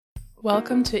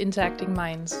Welcome to Interacting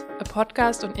Minds, a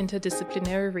podcast on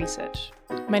interdisciplinary research.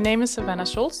 My name is Savannah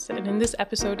Schultz, and in this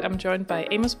episode I'm joined by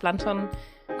Amos Blanton,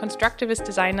 constructivist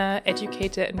designer,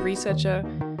 educator and researcher,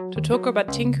 to talk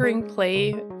about tinkering,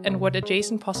 play, and what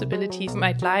adjacent possibilities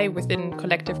might lie within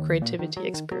collective creativity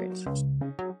experiences.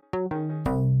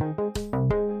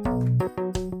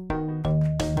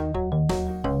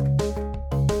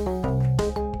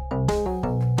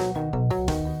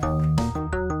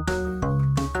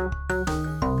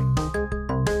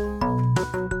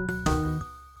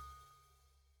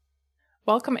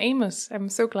 Welcome, Amos. I'm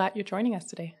so glad you're joining us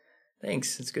today.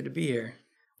 Thanks. It's good to be here.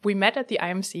 We met at the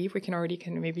IMC. We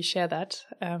can maybe share that.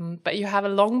 But you have a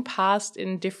long past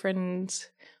in different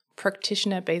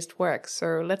practitioner-based work.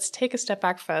 So let's take a step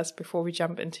back first before we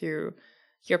jump into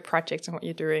your projects and what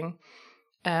you're doing.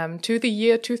 To the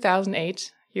year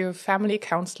 2008, you're a family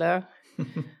counselor,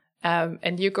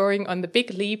 and you're going on the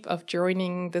big leap of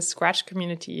joining the Scratch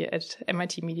community at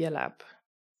MIT Media Lab.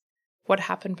 What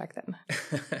happened back then?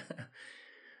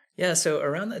 Yeah, so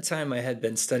around that time, I had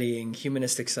been studying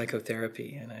humanistic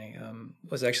psychotherapy, and I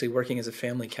was actually working as a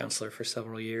family counselor for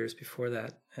several years before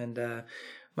that. And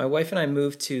my wife and I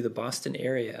moved to the Boston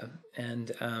area,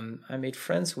 and I made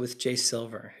friends with Jay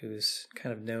Silver, who's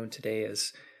kind of known today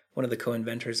as one of the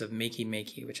co-inventors of Makey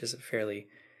Makey, which is a fairly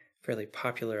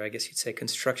popular, I guess you'd say,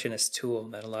 constructionist tool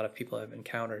that a lot of people have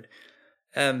encountered.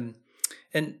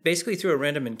 And basically through a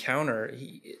random encounter,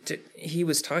 he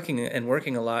was talking and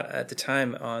working a lot at the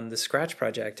time on the Scratch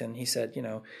project. And he said,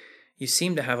 you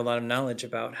seem to have a lot of knowledge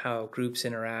about how groups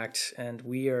interact. And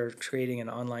we are creating an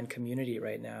online community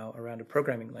right now around a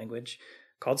programming language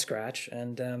called Scratch.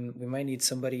 And we might need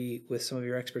somebody with some of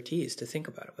your expertise to think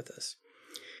about it with us.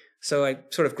 So I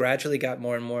sort of gradually got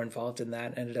more and more involved in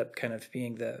that, ended up kind of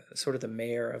being the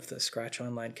mayor of the Scratch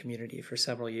online community for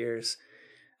several years.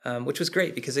 Which was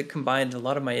great because it combined a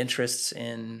lot of my interests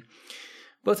in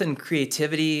both in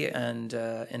creativity and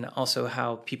also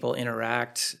how people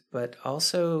interact, but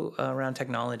also around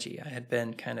technology. I had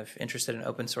been kind of interested in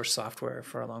open source software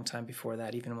for a long time before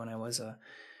that, even when I was a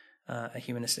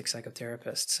humanistic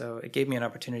psychotherapist. So it gave me an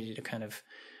opportunity to kind of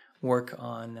work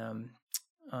on,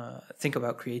 think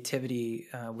about creativity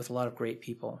with a lot of great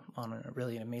people on a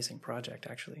really an amazing project,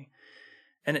 actually.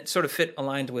 And it sort of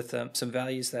aligned with some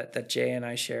values that Jay and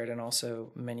I shared, and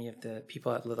also many of the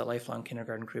people at the Lifelong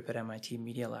Kindergarten Group at MIT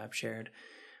Media Lab shared,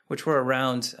 which were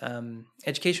around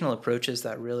educational approaches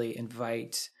that really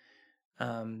invite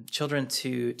children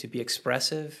to be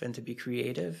expressive and to be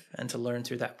creative and to learn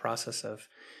through that process of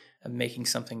making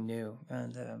something new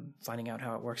and finding out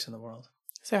how it works in the world.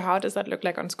 So how does that look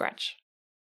like on Scratch?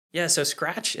 Yeah, so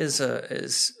Scratch is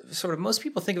sort of, most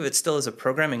people think of it still as a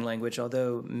programming language,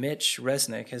 although Mitch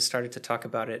Resnick has started to talk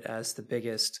about it as the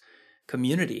biggest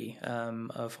community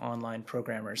of online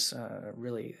programmers,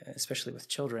 really, especially with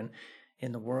children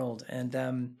in the world. And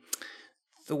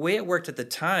the way it worked at the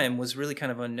time was really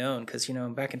kind of unknown because,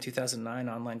 back in 2009,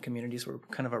 online communities were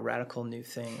kind of a radical new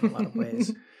thing in a lot of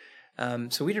ways.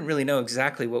 So we didn't really know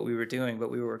exactly what we were doing,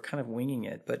 but we were kind of winging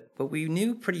it. But we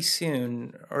knew pretty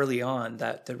soon, early on,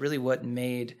 that really what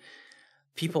made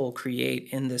people create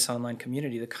in this online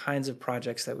community, the kinds of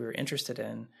projects that we were interested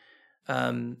in,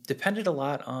 depended a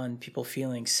lot on people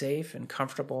feeling safe and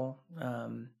comfortable,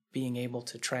 being able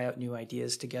to try out new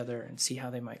ideas together and see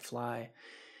how they might fly.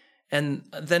 And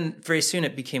then very soon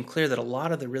it became clear that a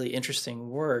lot of the really interesting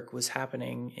work was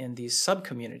happening in these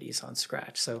sub-communities on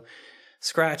Scratch. So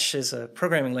Scratch is a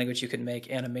programming language. You can make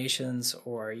animations,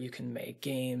 or you can make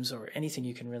games, or anything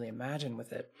you can really imagine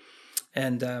with it.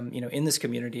 And, in this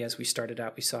community, as we started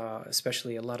out, we saw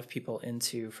especially a lot of people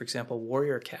into, for example,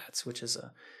 Warrior Cats, which is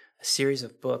a series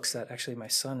of books that actually my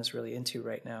son is really into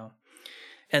right now.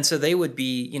 And so they would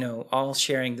be, all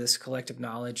sharing this collective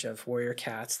knowledge of Warrior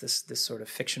Cats, this sort of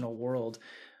fictional world.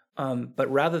 But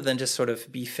rather than just sort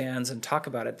of be fans and talk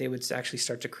about it, they would actually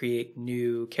start to create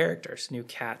new characters, new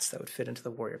cats that would fit into the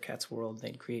Warrior Cats world.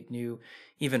 They'd create new,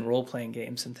 even role-playing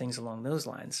games and things along those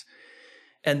lines.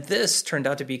 And this turned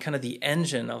out to be kind of the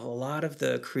engine of a lot of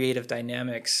the creative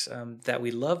dynamics that we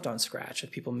loved on Scratch,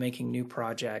 of people making new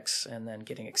projects and then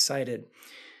getting excited.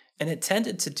 And it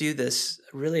tended to do this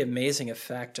really amazing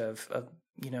effect of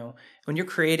when you're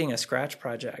creating a Scratch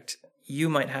project, you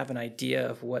might have an idea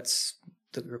of what's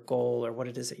your goal or what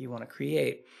it is that you want to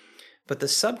create. But the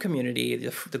sub-community,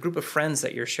 the group of friends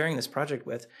that you're sharing this project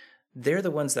with, they're the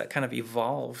ones that kind of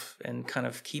evolve and kind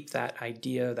of keep that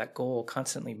idea, that goal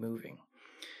constantly moving.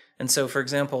 And so, for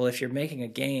example, if you're making a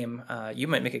game, you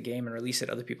might make a game and release it.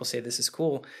 Other people say, this is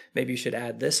cool. Maybe you should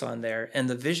add this on there. And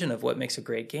the vision of what makes a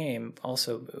great game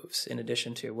also moves in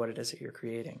addition to what it is that you're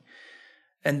creating.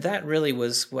 And that really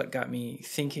was what got me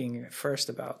thinking first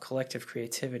about collective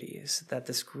creativity, is that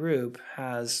this group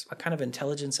has a kind of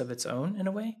intelligence of its own in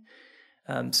a way,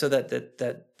 so that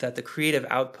the creative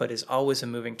output is always a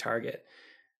moving target.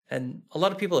 And a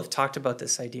lot of people have talked about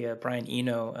this idea. Brian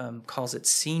Eno calls it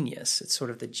scenius. It's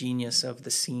sort of the genius of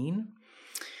the scene.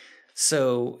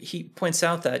 So he points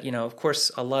out that, of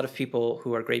course, a lot of people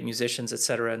who are great musicians, et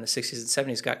cetera, in the 60s and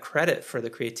 70s got credit for the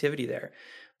creativity there.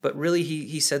 But really,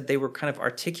 he said they were kind of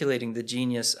articulating the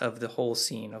genius of the whole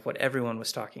scene, of what everyone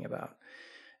was talking about.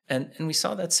 And we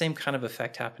saw that same kind of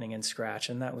effect happening in Scratch,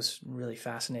 and that was really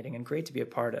fascinating and great to be a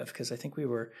part of, because I think we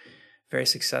were very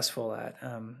successful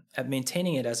at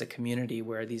maintaining it as a community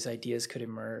where these ideas could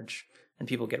emerge and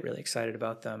people get really excited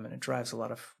about them, and it drives a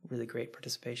lot of really great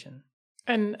participation.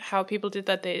 And how people did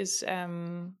that, there is,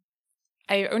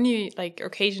 I only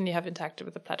occasionally have interacted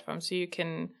with the platform, so you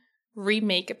can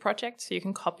remake a project, so you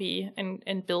can copy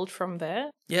and build from there.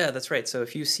 Yeah, that's right. So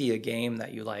if you see a game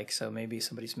that you like, so maybe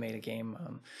somebody's made a game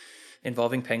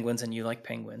involving penguins and you like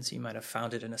penguins, you might have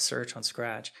found it in a search on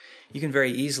Scratch. You can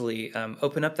very easily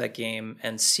open up that game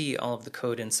and see all of the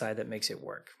code inside that makes it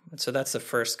work. And so that's the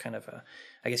first kind of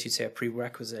I guess you'd say a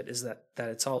prerequisite, is that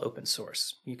it's all open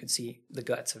source. You can see the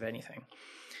guts of anything.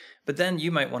 But then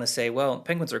you might want to say, well,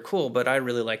 penguins are cool, but I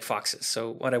really like foxes.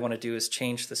 So what I want to do is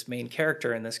change this main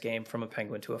character in this game from a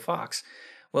penguin to a fox.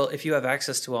 Well, if you have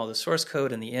access to all the source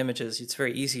code and the images, it's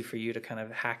very easy for you to kind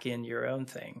of hack in your own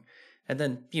thing. And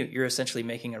then you're essentially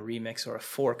making a remix or a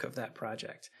fork of that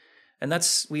project. And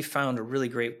we found a really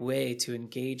great way to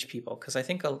engage people, because I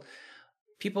think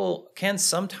people can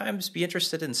sometimes be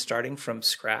interested in starting from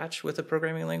scratch with a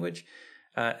programming language.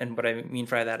 And what I mean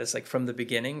by that is from the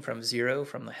beginning, from zero,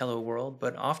 from the hello world.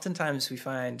 But oftentimes we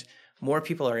find more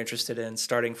people are interested in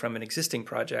starting from an existing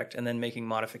project and then making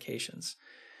modifications.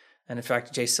 And in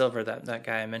fact, Jay Silver, that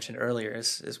guy I mentioned earlier,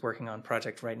 is working on a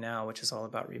project right now, which is all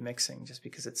about remixing, just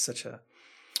because it's such a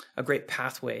great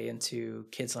pathway into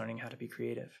kids learning how to be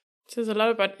creative. So there's a lot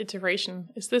about iteration.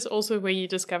 Is this also where you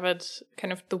discovered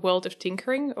kind of the world of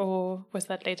tinkering, or was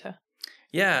that later?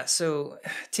 Yeah, so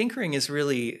tinkering is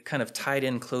really kind of tied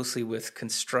in closely with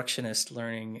constructionist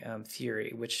learning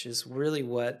theory, which is really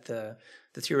what the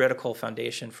theoretical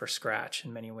foundation for Scratch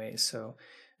in many ways. So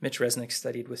Mitch Resnick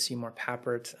studied with Seymour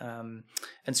Papert,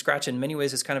 and Scratch in many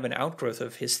ways is kind of an outgrowth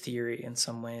of his theory in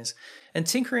some ways. And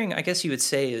tinkering, I guess you would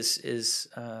say, is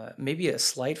maybe a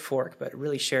slight fork, but it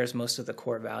really shares most of the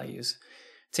core values.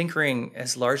 Tinkering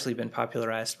has largely been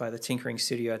popularized by the Tinkering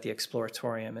Studio at the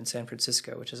Exploratorium in San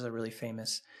Francisco, which is a really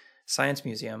famous science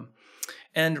museum.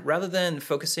 And rather than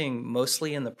focusing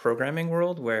mostly in the programming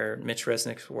world, where Mitch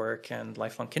Resnick's work and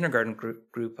Lifelong Kindergarten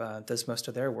group does most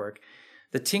of their work,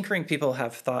 the tinkering people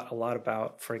have thought a lot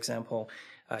about, for example,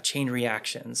 chain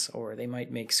reactions, or they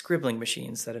might make scribbling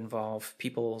machines that involve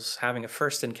people's having a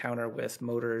first encounter with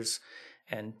motors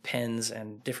and pens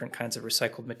and different kinds of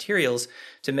recycled materials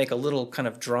to make a little kind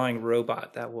of drawing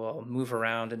robot that will move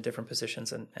around in different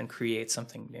positions and create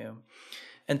something new.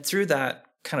 And through that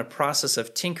kind of process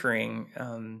of tinkering,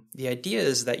 the idea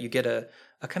is that you get a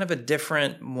kind of a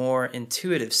different, more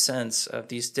intuitive sense of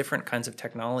these different kinds of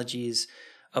technologies,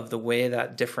 of the way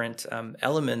that different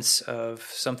elements of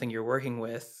something you're working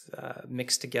with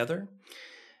mix together.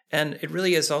 And it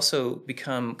really has also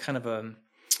become kind of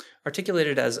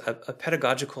articulated as a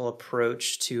pedagogical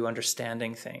approach to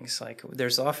understanding things. Like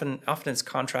there's often it's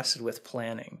contrasted with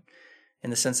planning,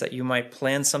 in the sense that you might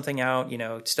plan something out,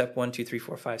 step 1, 2, 3,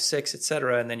 4, 5, 6,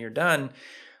 etc., and then you're done.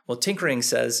 Well, tinkering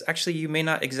says, actually, you may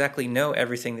not exactly know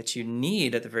everything that you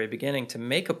need at the very beginning to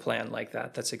make a plan like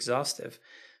that that's exhaustive.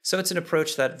 So it's an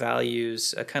approach that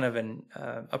values a kind of an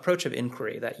approach of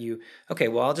inquiry, that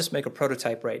I'll just make a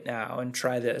prototype right now and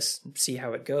try this, see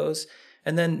how it goes.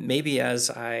 And then maybe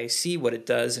as I see what it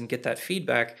does and get that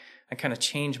feedback, I kind of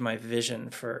change my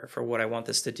vision for what I want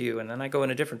this to do. And then I go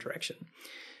in a different direction.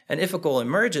 And if a goal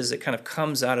emerges, it kind of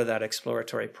comes out of that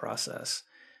exploratory process.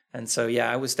 And so,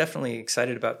 I was definitely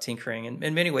excited about tinkering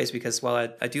in many ways, because while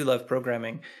I do love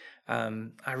programming,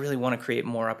 I really want to create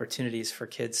more opportunities for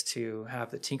kids to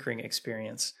have the tinkering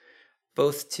experience,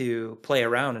 both to play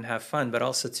around and have fun, but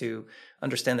also to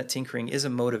understand that tinkering is a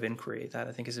mode of inquiry that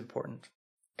I think is important.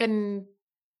 And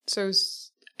so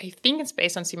I think it's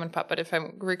based on Seymour Papert, if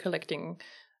I'm recollecting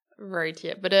right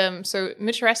here. But so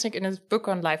Mitch Resnick, in his book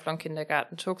on Lifelong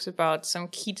Kindergarten, talks about some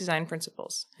key design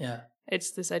principles. Yeah.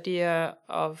 It's this idea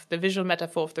of the visual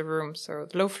metaphor of the room. So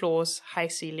low floors, high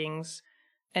ceilings,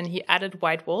 and he added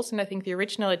white walls. And I think the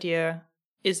original idea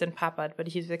is in Papert, but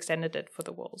he's extended it for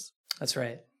the walls. That's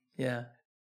right. Yeah.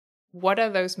 What are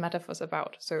those metaphors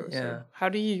about? So how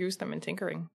do you use them in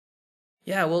tinkering?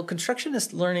 Yeah, well,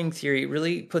 constructionist learning theory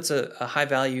really puts a high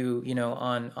value,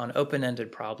 on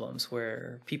open-ended problems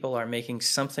where people are making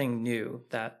something new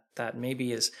that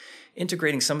maybe is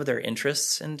integrating some of their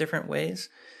interests in different ways.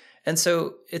 And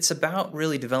so it's about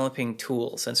really developing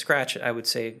tools. And Scratch, I would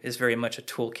say, is very much a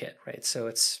toolkit, right? So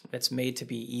it's made to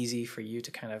be easy for you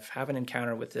to kind of have an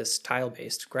encounter with this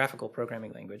tile-based graphical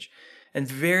programming language. And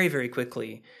very, very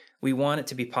quickly, we want it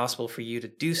to be possible for you to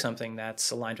do something that's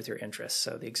aligned with your interests.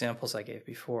 So the examples I gave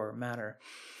before matter.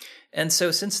 And so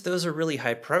since those are really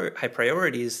high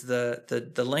priorities,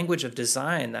 the language of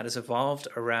design that has evolved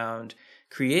around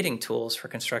creating tools for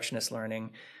constructionist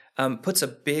learning puts a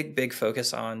big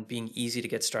focus on being easy to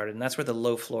get started. And that's where the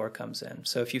low floor comes in.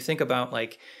 So if you think about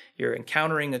like you're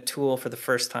encountering a tool for the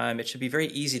first time, it should be very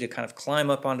easy to kind of climb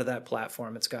up onto that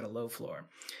platform. It's got a low floor.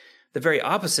 The very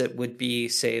opposite would be,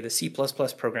 say, the C++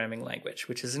 programming language,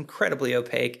 which is incredibly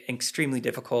opaque, extremely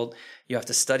difficult. You have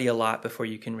to study a lot before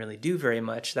you can really do very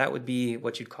much. That would be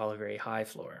what you'd call a very high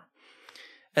floor.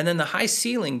 And then the high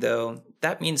ceiling, though,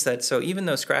 that means that, so even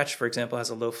though Scratch, for example, has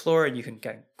a low floor and you can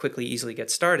easily get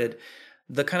started,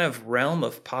 the kind of realm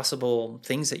of possible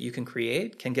things that you can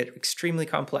create can get extremely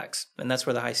complex. And that's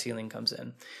where the high ceiling comes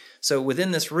in. So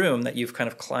within this room that you've kind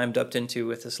of climbed up into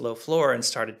with this low floor and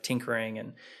started tinkering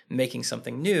and making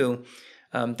something new,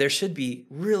 there should be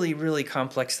really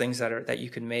complex things that you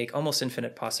can make, almost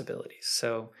infinite possibilities.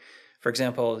 So for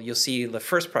example, you'll see the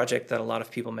first project that a lot of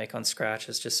people make on Scratch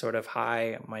is just sort of,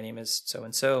 hi, my name is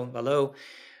so-and-so, hello.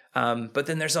 But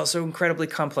then there's also incredibly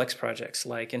complex projects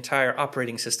like entire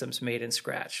operating systems made in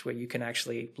Scratch where you can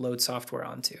actually load software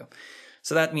onto.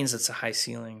 So that means it's a high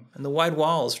ceiling. And the wide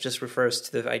walls just refers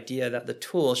to the idea that the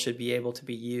tool should be able to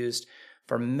be used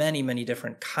for many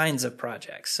different kinds of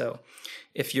projects. So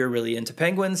if you're really into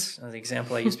penguins, the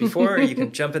example I used before, you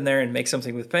can jump in there and make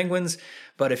something with penguins.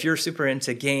 But if you're super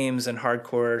into games and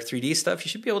hardcore 3D stuff, you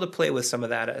should be able to play with some of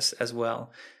that as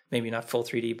well. Maybe not full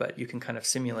 3D, but you can kind of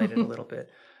simulate it a little bit.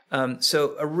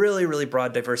 So a really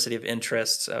broad diversity of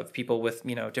interests of people with,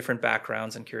 different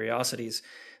backgrounds and curiosities.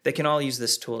 They can all use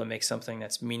this tool to make something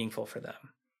that's meaningful for them.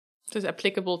 So it's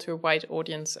applicable to a wide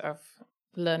audience of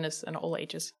learners in all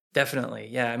ages. Definitely.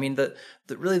 Yeah. I mean, the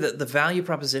value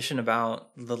proposition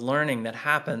about the learning that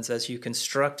happens as you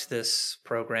construct this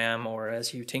program or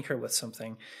as you tinker with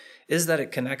something is that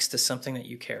it connects to something that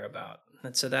you care about.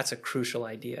 And so that's a crucial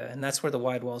idea. And that's where the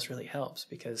wide walls really helps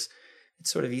because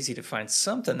it's sort of easy to find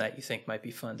something that you think might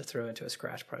be fun to throw into a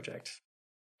Scratch project.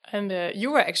 And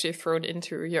you were actually thrown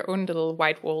into your own little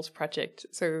White Walls project.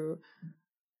 So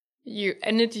you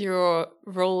ended your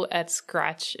role at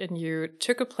Scratch and you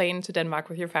took a plane to Denmark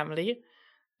with your family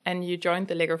and you joined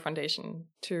the Lego Foundation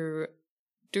to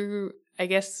do, I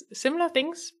guess, similar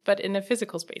things, but in a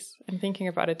physical space and thinking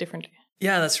about it differently.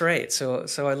 Yeah, that's right. So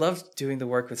I loved doing the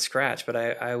work with Scratch, but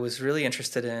I was really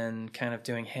interested in kind of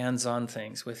doing hands-on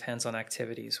things with hands-on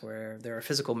activities where there are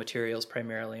physical materials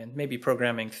primarily, and maybe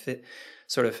programming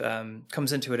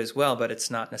comes into it as well, but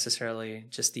it's not necessarily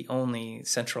just the only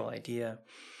central idea.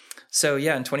 So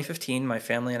yeah, in 2015, my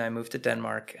family and I moved to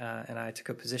Denmark, and I took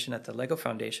a position at the Lego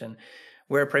Foundation,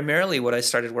 where primarily what I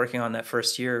started working on that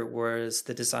first year was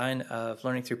the design of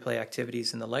learning through play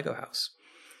activities in the Lego House.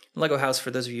 Lego House,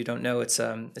 for those of you who don't know, it's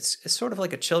sort of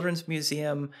like a children's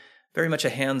museum, very much a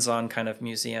hands-on kind of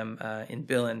museum in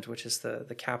Billund, which is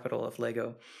the capital of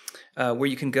Lego, where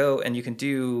you can go and you can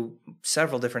do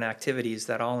several different activities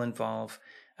that all involve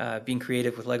being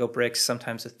creative with Lego bricks,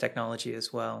 sometimes with technology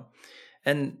as well.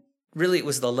 And really, it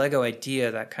was the Lego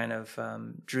idea that kind of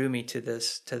drew me to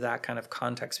that kind of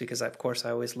context, because of course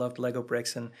I always loved Lego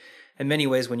bricks, and in many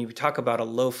ways, when you talk about a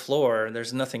low floor,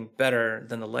 there's nothing better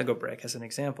than the Lego brick as an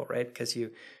example, right? Because you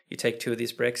take two of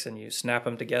these bricks and you snap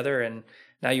them together, and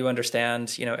now you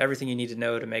understand, everything you need to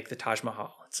know to make the Taj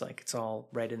Mahal. It's like it's all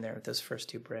right in there with those first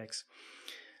two bricks.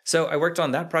 So I worked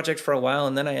on that project for a while,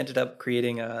 and then I ended up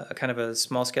creating a kind of a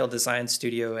small-scale design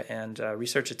studio and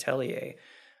research atelier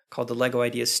called the Lego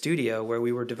Ideas Studio, where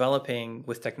we were developing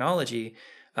with technology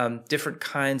different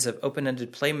kinds of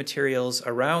open-ended play materials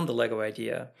around the Lego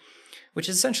idea, which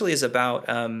essentially is about,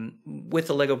 with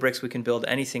the Lego bricks, we can build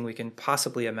anything we can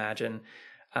possibly imagine,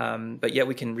 but yet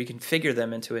we can reconfigure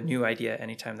them into a new idea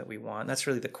anytime that we want. That's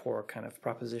really the core kind of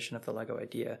proposition of the Lego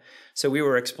idea. So we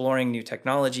were exploring new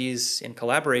technologies in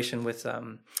collaboration with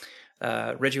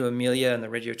Reggio Emilia and the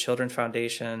Reggio Children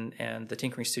Foundation and the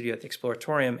Tinkering Studio at the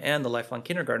Exploratorium and the Lifelong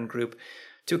Kindergarten Group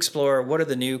to explore what are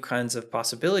the new kinds of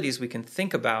possibilities we can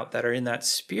think about that are in that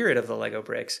spirit of the Lego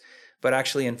bricks, but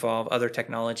actually involve other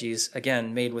technologies,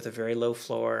 again, made with a very low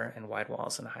floor and wide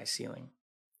walls and a high ceiling.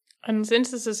 And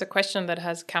since this is a question that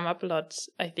has come up a lot,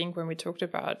 I think when we talked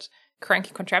about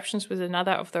cranky contraptions was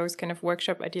another of those kind of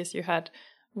workshop ideas you had,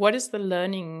 what is the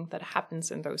learning that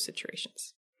happens in those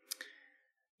situations?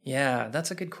 Yeah,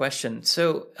 that's a good question.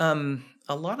 So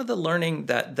a lot of the learning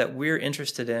that we're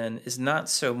interested in is not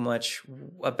so much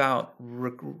about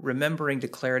remembering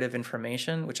declarative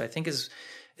information, which I think is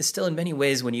still in many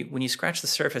ways when you scratch the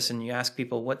surface and you ask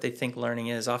people what they think learning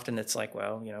is, often it's like,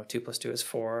 well, 2 + 2 is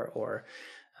 4, or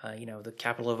the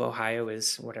capital of Ohio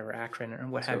is whatever, Akron, or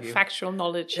what have you. Factual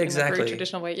knowledge Exactly. in a very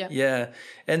traditional way, yeah. Yeah.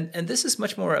 And this is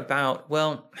much more about,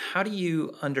 well, how do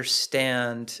you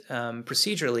understand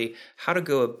procedurally how to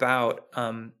go about,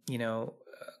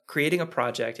 creating a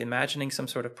project, imagining some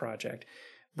sort of project,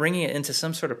 bringing it into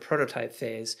some sort of prototype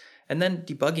phase, and then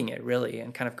debugging it really,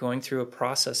 and kind of going through a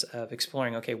process of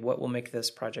exploring, okay, what will make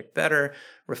this project better,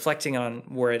 reflecting on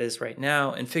where it is right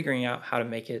now, and figuring out how to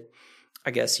make it,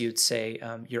 I guess you'd say,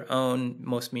 your own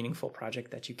most meaningful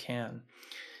project that you can.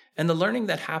 And the learning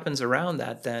that happens around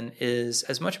that then is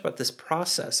as much about this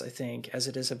process, I think, as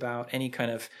it is about any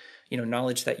kind of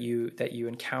knowledge that you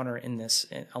encounter in this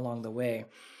along the way.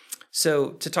 So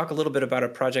to talk a little bit about a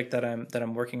project that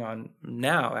I'm working on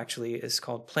now, actually, is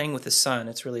called Playing with the Sun.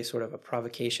 It's really sort of a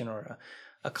provocation or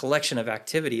a collection of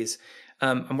activities.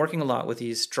 I'm working a lot with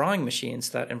these drawing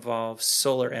machines that involve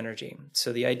solar energy.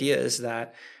 So the idea is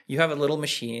that you have a little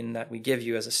machine that we give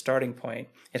you as a starting point.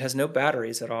 It has no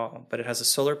batteries at all, but it has a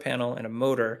solar panel and a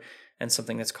motor and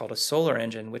something that's called a solar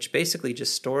engine, which basically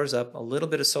just stores up a little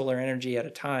bit of solar energy at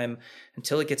a time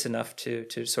until it gets enough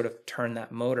to sort of turn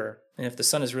that motor. And if the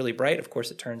sun is really bright, of course,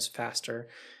 it turns faster.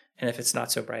 And if it's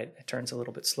not so bright, it turns a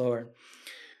little bit slower.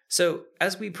 So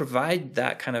as we provide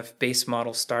that kind of base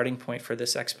model starting point for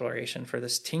this exploration, for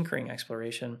this tinkering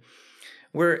exploration,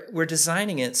 we're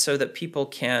designing it so that people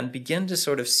can begin to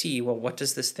sort of see, well, what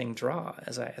does this thing draw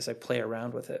as I play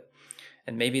around with it?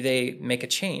 And maybe they make a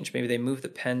change. Maybe they move the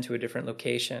pen to a different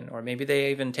location, or maybe they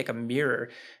even take a mirror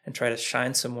and try to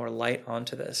shine some more light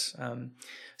onto this.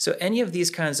 So any of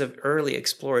these kinds of early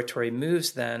exploratory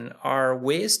moves then are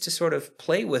ways to sort of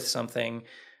play with something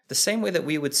the same way that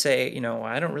we would say,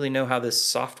 I don't really know how this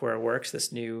software works,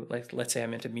 this new, like, let's say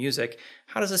I'm into music.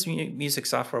 How does this music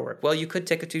software work? Well, you could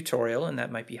take a tutorial and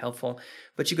that might be helpful,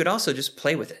 but you could also just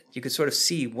play with it. You could sort of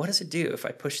see, what does it do if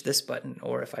I push this button,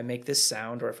 or if I make this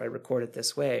sound, or if I record it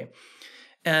this way?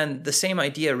 And the same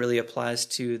idea really applies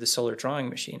to the solar drawing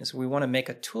machine. Is we want to make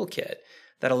a toolkit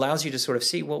that allows you to sort of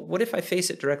see, well, what if I face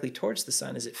it directly towards the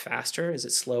sun? Is it faster? Is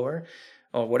it slower?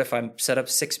 Or what if I set up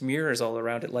 6 mirrors all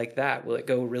around it like that? Will it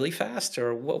go really fast,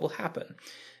 or what will happen?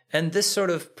 And this sort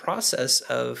of process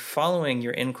of following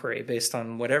your inquiry based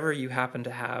on whatever you happen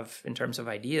to have in terms of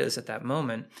ideas at that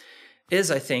moment is,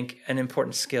 I think, an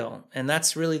important skill. And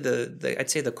that's really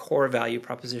I'd say the core value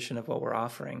proposition of what we're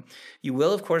offering. You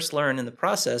will, of course, learn in the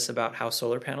process about how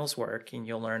solar panels work, and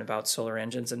you'll learn about solar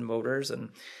engines and motors and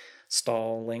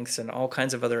stall lengths and all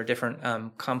kinds of other different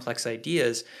complex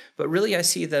ideas. But really, I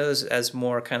see those as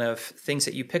more kind of things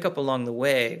that you pick up along the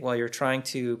way while you're trying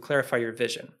to clarify your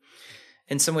vision.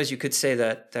 In some ways, you could say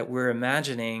that we're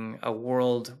imagining a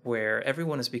world where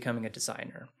everyone is becoming a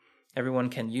designer. Everyone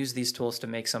can use these tools to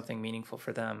make something meaningful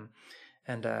for them.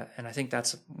 And I think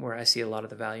that's where I see a lot of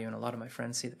the value, and a lot of my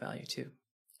friends see the value too.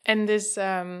 And this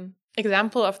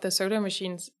example of the solar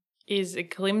machines is a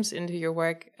glimpse into your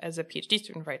work as a PhD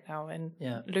student right now, and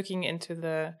looking into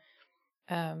the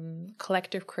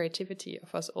collective creativity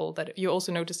of us all that you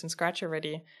also noticed in Scratch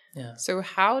already. Yeah. So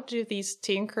how do these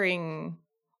tinkering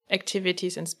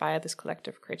activities inspire this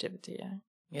collective creativity?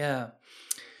 Yeah.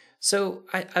 So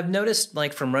I've noticed,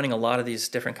 like, from running a lot of these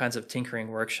different kinds of tinkering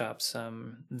workshops,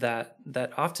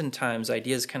 that oftentimes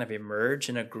ideas kind of emerge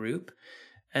in a group.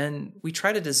 And we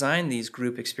try to design these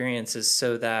group experiences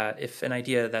so that if an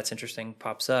idea that's interesting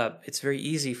pops up, it's very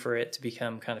easy for it to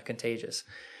become kind of contagious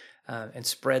and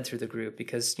spread through the group.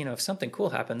 Because, if something cool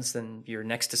happens, then you're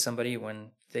next to somebody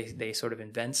when they sort of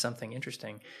invent something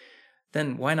interesting.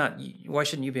 Then why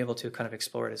shouldn't you be able to kind of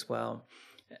explore it as well?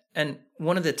 And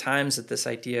one of the times that this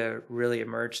idea really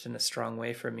emerged in a strong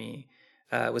way for me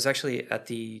was actually at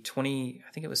the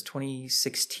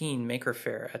 2016 Maker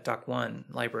Faire at Doc One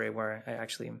Library, where I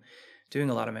actually am doing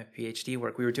a lot of my PhD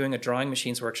work. We were doing a drawing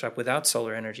machines workshop without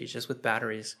solar energy, just with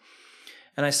batteries.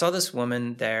 And I saw this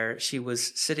woman there. She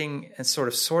was sitting and sort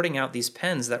of sorting out these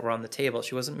pens that were on the table.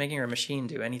 She wasn't making her machine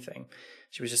do anything.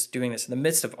 She was just doing this in the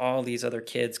midst of all these other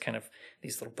kids, kind of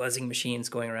these little buzzing machines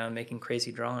going around making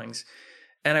crazy drawings.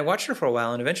 And I watched her for a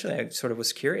while, and eventually I sort of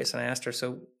was curious, and I asked her,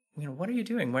 so, what are you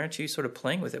doing? Why aren't you sort of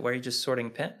playing with it? Why are you just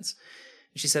sorting pens?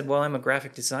 She said, well, I'm a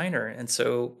graphic designer. And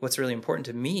so what's really important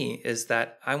to me is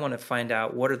that I want to find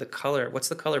out what's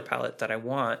the color palette that I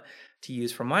want to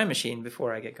use for my machine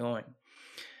before I get going.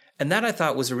 And that I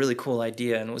thought was a really cool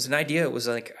idea. And it was an idea, it was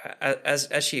like, as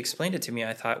she explained it to me,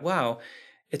 I thought, wow,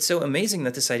 it's so amazing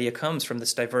that this idea comes from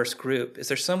this diverse group. Is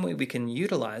there some way we can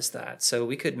utilize that? So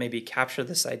we could maybe capture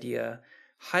this idea,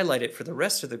 highlight it for the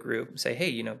rest of the group, and say, hey,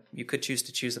 you could choose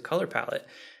the color palette,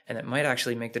 and it might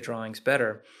actually make the drawings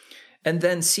better. And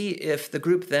then see if the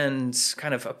group then's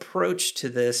kind of approach to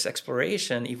this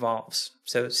exploration evolves.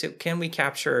 So can we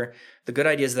capture the good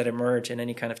ideas that emerge in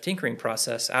any kind of tinkering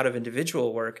process out of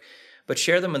individual work, but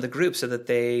share them with the group so that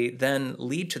they then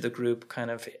lead to the group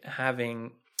kind of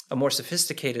having a more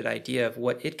sophisticated idea of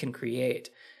what it can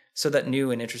create so that new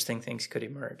and interesting things could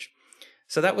emerge.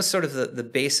 So that was sort of the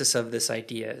basis of this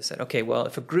idea, is that, okay, well,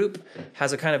 if a group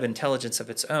has a kind of intelligence of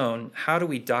its own, how do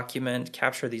we document,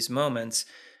 capture these moments,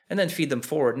 and then feed them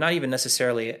forward, not even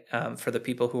necessarily for the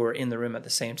people who are in the room at the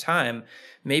same time.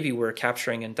 Maybe we're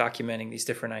capturing and documenting these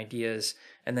different ideas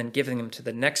and then giving them to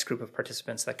the next group of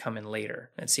participants that come in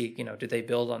later and see, do they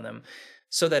build on them?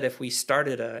 So that if we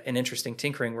started an interesting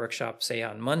tinkering workshop, say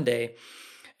on Monday,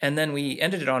 and then we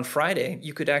ended it on Friday,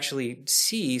 you could actually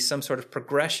see some sort of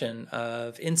progression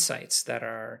of insights that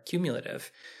are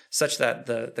cumulative, such that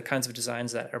the kinds of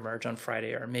designs that emerge on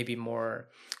Friday are maybe more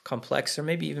complex or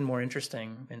maybe even more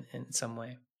interesting in some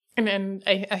way. And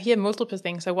I hear multiple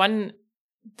things. So one,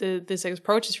 this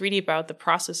approach is really about the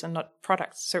process and not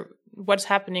products. So what's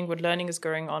happening, what learning is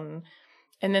going on.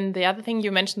 And then the other thing,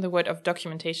 you mentioned the word of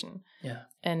documentation. Yeah.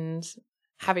 And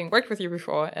having worked with you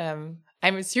before,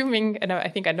 I'm assuming, and I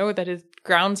think I know that it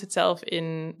grounds itself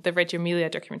in the Reggio Emilia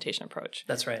documentation approach.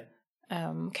 That's right.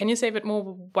 Can you say a bit more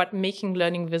what making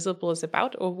learning visible is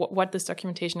about, or what this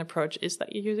documentation approach is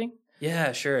that you're using?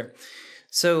 Yeah, sure.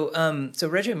 So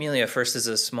Reggio Emilia first is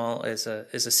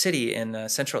a city in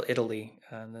central Italy,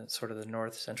 the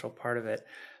north central part of it.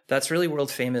 That's really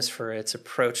world famous for its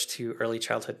approach to early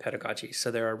childhood pedagogy.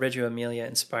 So there are Reggio Emilia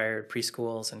inspired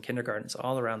preschools and kindergartens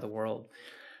all around the world.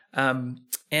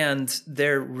 And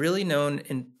they're really known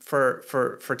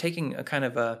for taking a kind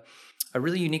of a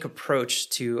really unique approach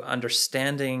to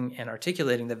understanding and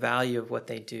articulating the value of what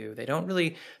they do. They're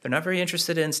not very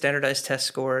interested in standardized test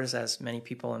scores, as many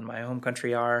people in my home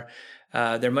country are.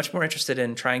 They're much more interested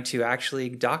in trying to actually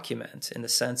document, in the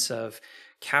sense of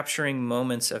capturing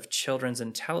moments of children's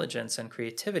intelligence and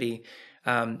creativity,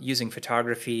 using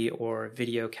photography or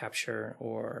video capture,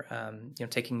 or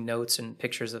taking notes and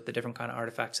pictures of the different kind of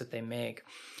artifacts that they make.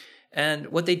 And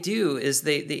what they do is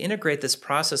they integrate this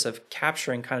process of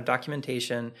capturing kind of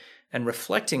documentation and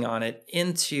reflecting on it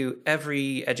into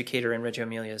every educator in Reggio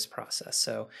Emilia's process.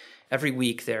 So every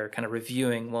week they're kind of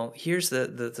reviewing, well, here's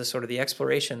the sort of the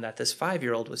exploration that this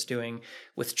 5-year-old was doing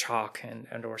with chalk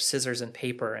and or scissors and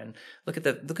paper, and look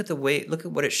at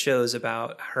what it shows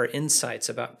about her insights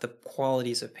about the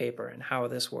qualities of paper and how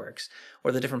this works,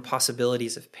 or the different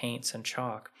possibilities of paints and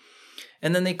chalk.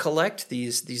 And then they collect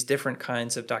these different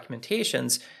kinds of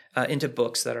documentations into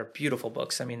books that are beautiful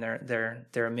books. I mean, they're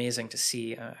amazing to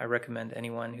see. I recommend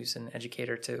anyone who's an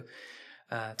educator to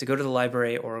go to the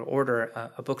library or order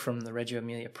a book from the Reggio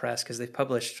Emilia Press, because they've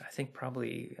published, I think,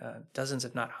 probably dozens,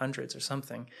 if not hundreds or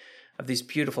something, of these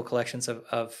beautiful collections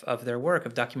of their work,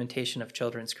 of documentation of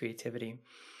children's creativity.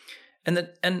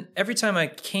 And every time I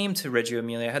came to Reggio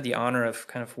Emilia, I had the honor of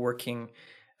kind of working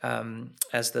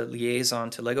as the liaison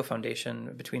to Lego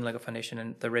Foundation, between Lego Foundation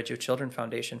and the Reggio Children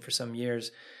Foundation for some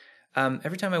years.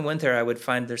 Every time I went there, I would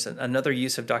find there's another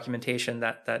use of documentation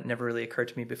that never really occurred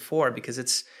to me before, because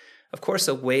it's, of course,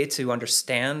 a way to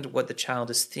understand what the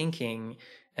child is thinking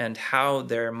and how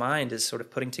their mind is sort of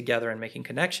putting together and making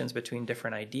connections between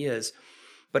different ideas.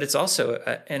 But it's also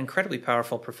an incredibly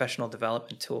powerful professional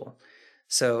development tool.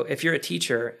 So if you're a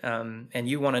teacher and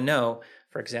you want to know,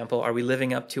 for example, are we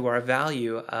living up to our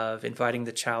value of inviting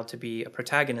the child to be a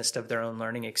protagonist of their own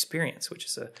learning experience, which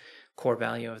is a core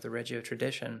value of the Reggio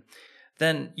tradition,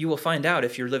 then you will find out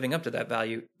if you're living up to that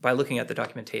value by looking at the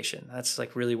documentation. That's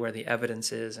like really where the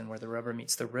evidence is and where the rubber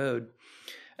meets the road.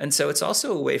 And so it's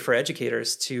also a way for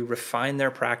educators to refine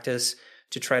their practice,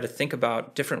 to try to think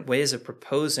about different ways of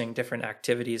proposing different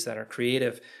activities that are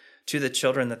creative to the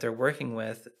children that they're working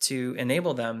with, to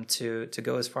enable them to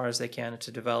go as far as they can and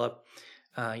to develop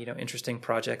interesting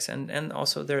projects and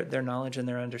also their knowledge and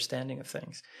their understanding of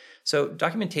things. So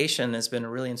documentation has been a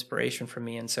really inspiration for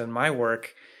me. And so in my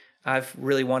work, I've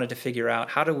really wanted to figure out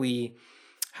how do we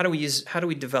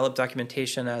develop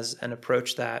documentation as an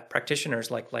approach that practitioners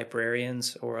like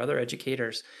librarians or other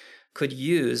educators could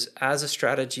use as a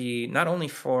strategy, not only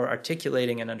for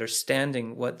articulating and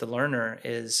understanding what the learner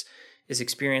is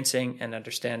experiencing and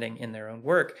understanding in their own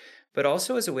work, but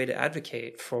also as a way to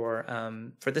advocate for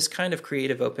this kind of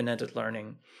creative open-ended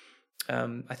learning.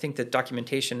 I think that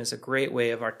documentation is a great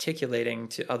way of articulating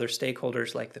to other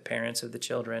stakeholders, like the parents of the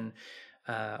children,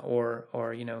 or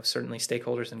certainly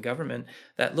stakeholders in government,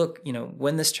 that look,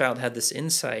 when this child had this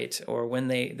insight, or when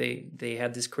they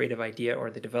had this creative idea, or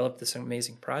they developed this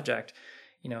amazing project,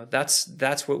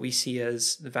 that's what we see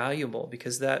as valuable,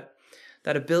 because that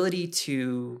ability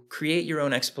to create your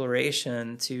own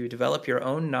exploration, to develop your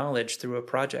own knowledge through a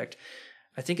project,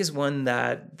 I think is one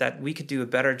that we could do a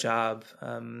better job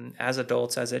as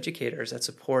adults, as educators, at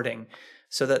supporting,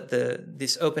 so that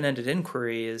this open-ended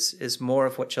inquiry is more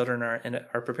of what children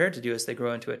are prepared to do as they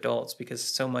grow into adults, because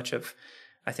so much of,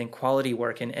 I think, quality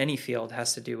work in any field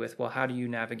has to do with, well, how do you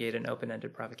navigate an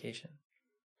open-ended provocation?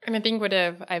 And I think what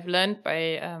I've learned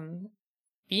by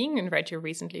being in Reggio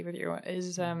recently with you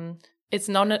is it's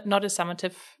not a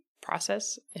summative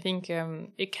process. I think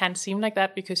it can seem like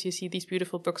that because you see these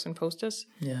beautiful books and posters.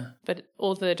 Yeah. But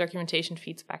all the documentation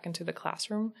feeds back into the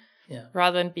classroom. Yeah.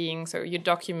 Rather than being so you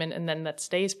document and then that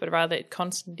stays, but rather it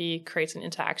constantly creates an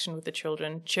interaction with the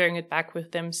children, sharing it back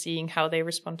with them, seeing how they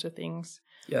respond to things.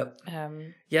 Yep.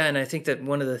 Yeah, and I think that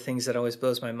one of the things that always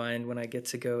blows my mind when I get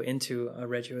to go into a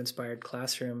Reggio-inspired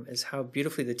classroom is how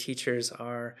beautifully the teachers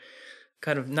are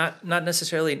kind of not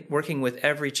necessarily working with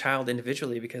every child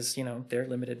individually, because, they're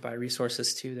limited by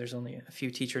resources too. There's only a few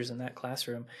teachers in that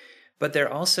classroom. But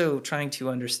they're also trying to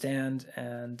understand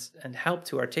and help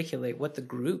to articulate what the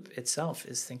group itself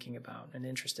is thinking about and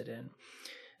interested in.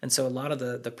 And so a lot of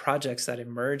the projects that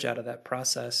emerge out of that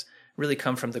process really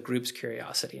come from the group's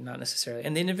curiosity, not necessarily.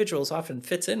 And the individuals often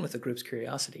fits in with the group's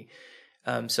curiosity.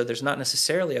 So there's not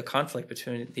necessarily a conflict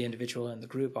between the individual and the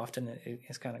group. Often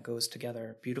it kind of goes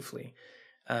together beautifully.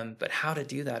 But how to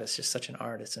do that is just such an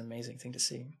art. It's an amazing thing to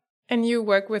see. And you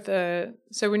work with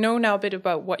so we know now a bit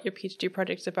about what your PhD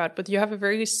project is about, but you have a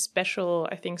very special,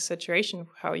 I think, situation of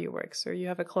how you work. So you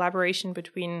have a collaboration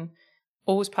between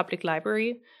Aarhus Public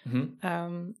Library,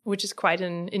 which is quite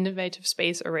an innovative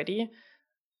space already,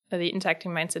 the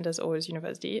Interacting Mind Center's Aarhus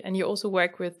University. And you also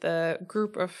work with a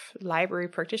group of library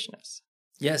practitioners.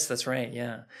 Yes, that's right.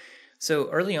 Yeah. So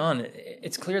early on,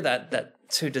 it's clear that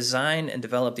to design and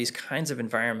develop these kinds of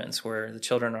environments where the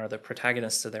children are the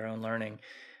protagonists of their own learning,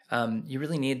 you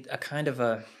really need a kind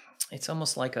of it's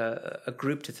almost like a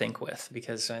group to think with,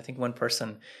 because I think one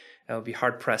person would be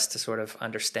hard pressed to sort of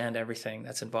understand everything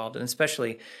that's involved. And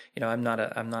especially, I'm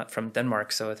not from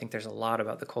Denmark, so I think there's a lot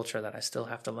about the culture that I still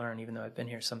have to learn, even though I've been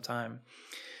here some time.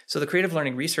 So the Creative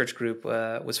Learning Research Group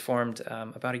was formed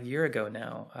about a year ago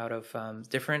now out of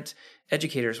different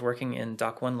educators working in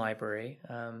Doc 1 Library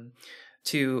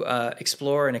to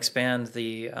explore and expand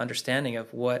the understanding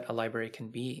of what a library can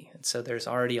be. And so there's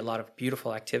already a lot of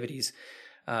beautiful activities,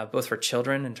 both for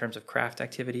children in terms of craft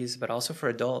activities, but also for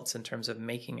adults in terms of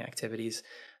making activities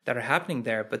that are happening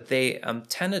there. But they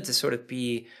tended to sort of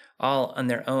be all on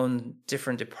their own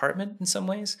different department in some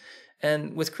ways.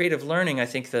 And with creative learning, I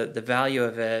think the value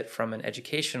of it from an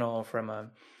educational, from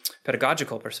a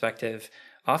pedagogical perspective,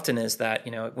 often is that,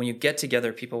 when you get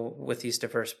together people with these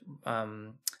diverse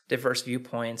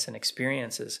viewpoints and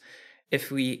experiences, if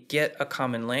we get a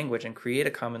common language and create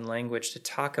a common language to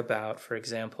talk about, for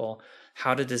example,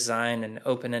 how to design an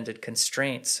open-ended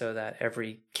constraint so that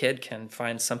every kid can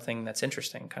find something that's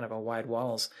interesting, kind of a wide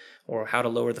walls, or how to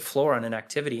lower the floor on an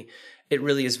activity, it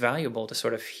really is valuable to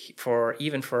sort of, for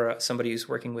somebody who's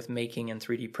working with making and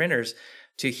 3D printers,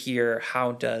 to hear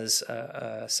how does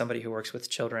somebody who works with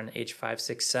children age 5,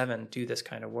 6, 7 do this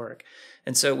kind of work.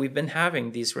 And so we've been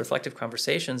having these reflective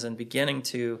conversations and beginning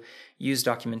to use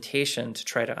documentation to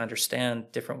try to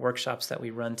understand different workshops that we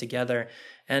run together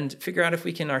and figure out if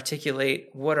we can articulate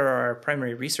what are our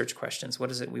primary research questions.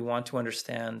 What is it we want to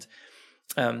understand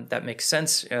that makes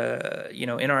sense,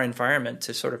 in our environment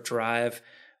to sort of drive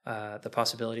the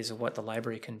possibilities of what the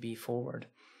library can be forward.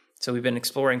 So we've been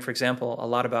exploring, for example, a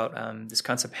lot about this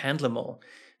concept handlemål,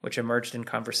 which emerged in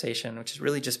conversation, which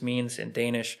really just means in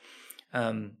Danish,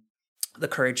 the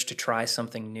courage to try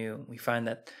something new. We find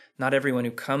that not everyone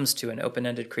who comes to an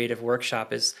open-ended creative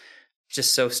workshop is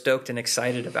just so stoked and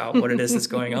excited about what it is that's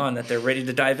going on that they're ready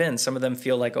to dive in. Some of them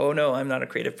feel like, oh no, I'm not a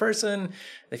creative person.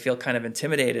 They feel kind of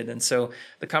intimidated. And so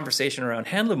the conversation around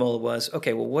handlemål was,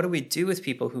 okay, well, what do we do with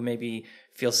people who maybe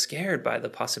feel scared by the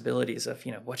possibilities of,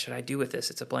 what should I do with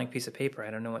this? It's a blank piece of paper.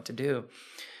 I don't know what to do.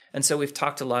 And so we've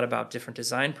talked a lot about different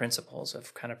design principles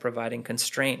of kind of providing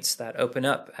constraints that open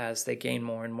up as they gain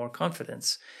more and more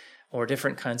confidence. or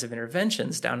different kinds of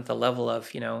interventions down at the level of,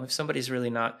 if somebody's really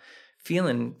not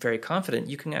feeling very confident,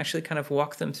 you can actually kind of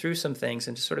walk them through some things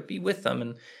and just sort of be with them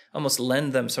and almost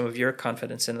lend them some of your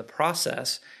confidence in the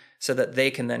process so that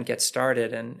they can then get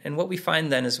started. And what we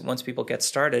find then is once people get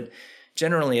started,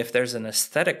 generally if there's an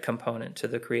aesthetic component to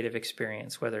the creative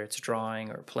experience, whether it's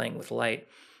drawing or playing with light,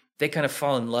 they kind of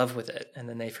fall in love with it and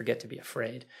then they forget to be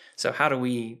afraid. So how do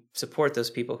we support those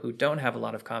people who don't have a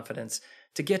lot of confidence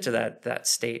to get to that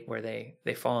state where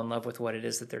they fall in love with what it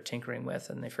is that they're tinkering with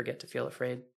and they forget to feel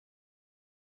afraid?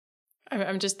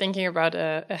 I'm just thinking about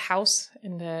a house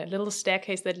and a little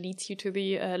staircase that leads you to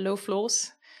the low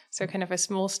floors. So kind of a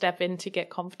small step in to get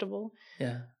comfortable.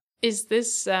 Yeah. Is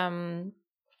this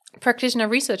practitioner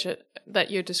research that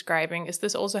you're describing, is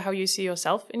this also how you see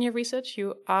yourself in your research?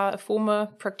 You are a former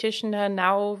practitioner,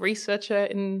 now researcher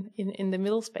in the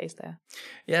middle space there.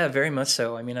 Yeah, very much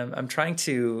so. I mean, I'm trying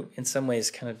to, in some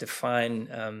ways, kind of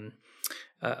define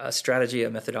a strategy, a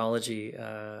methodology,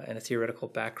 and a theoretical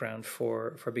background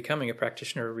for becoming a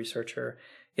practitioner or researcher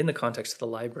in the context of the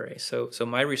library. So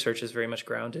my research is very much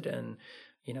grounded in,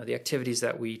 the activities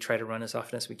that we try to run as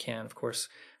often as we can. Of course,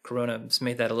 Corona has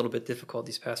made that a little bit difficult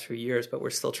these past few years, but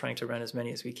we're still trying to run as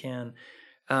many as we can.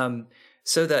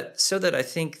 So that I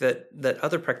think that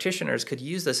other practitioners could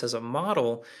use this as a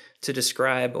model to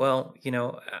describe, well,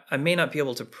 I may not be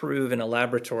able to prove in a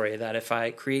laboratory that if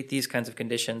I create these kinds of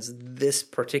conditions, this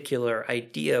particular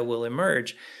idea will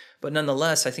emerge. But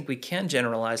nonetheless, I think we can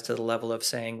generalize to the level of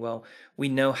saying, well, we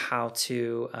know how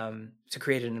to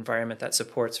create an environment that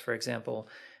supports, for example,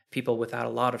 people without a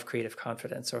lot of creative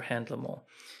confidence or handleable.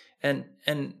 And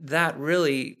that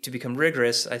really, to become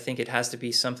rigorous, I think it has to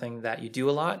be something that you do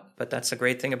a lot. But that's a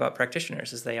great thing about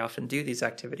practitioners is they often do these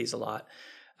activities a lot.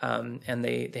 And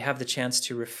they have the chance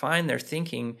to refine their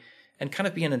thinking and kind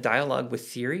of be in a dialogue with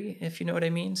theory, if you know what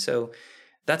I mean. So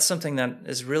that's something that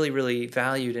is really, really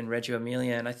valued in Reggio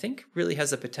Emilia, and I think really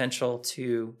has the potential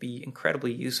to be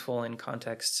incredibly useful in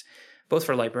contexts, both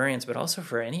for librarians, but also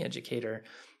for any educator,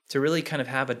 to really kind of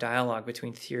have a dialogue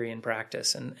between theory and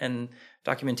practice. And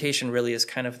documentation really is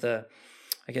kind of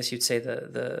I guess you'd say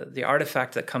the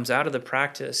artifact that comes out of the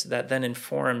practice that then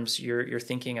informs your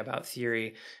thinking about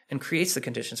theory and creates the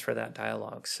conditions for that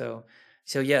dialogue. So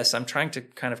yes, I'm trying to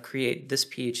kind of create this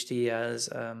PhD as,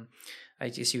 I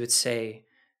guess you would say,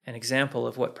 an example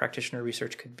of what practitioner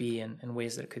research could be and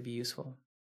ways that it could be useful.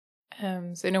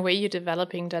 So in a way, you're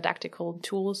developing didactical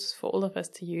tools for all of us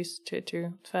to use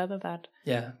to further that.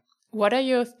 Yeah. What are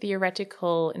your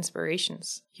theoretical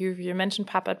inspirations? You mentioned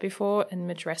Papert before and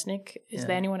Mitch Resnick. Is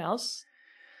there anyone else?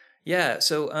 Yeah,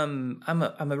 so I'm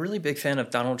a really big fan of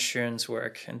Donald Schoen's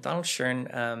work, and Donald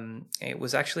Schoen it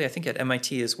was actually, I think, at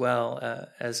MIT as well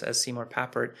as Seymour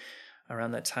Papert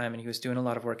around that time, and he was doing a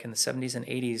lot of work in the 70s and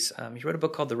 80s. He wrote a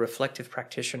book called The Reflective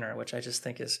Practitioner, which I just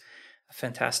think is a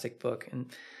fantastic book.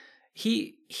 And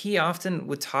he often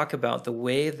would talk about the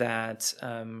way that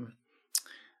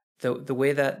the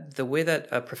way that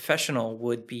a professional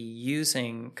would be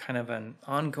using kind of an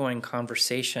ongoing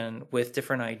conversation with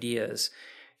different ideas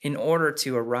in order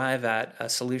to arrive at a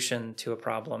solution to a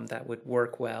problem that would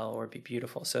work well or be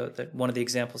beautiful. So one of the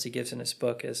examples he gives in his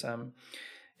book is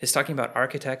talking about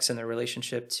architects and their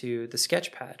relationship to the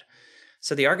sketch pad.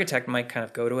 So the architect might kind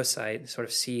of go to a site, sort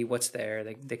of see what's there.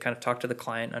 They kind of talk to the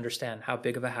client, understand how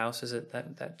big of a house is it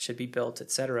that should be built,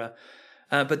 etc.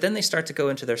 But then they start to go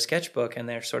into their sketchbook and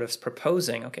they're sort of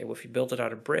proposing, okay, well, if you build it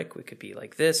out of brick, we could be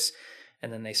like this.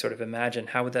 And then they sort of imagine,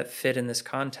 how would that fit in this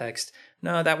context?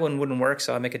 No, that one wouldn't work,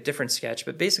 so I'll make a different sketch.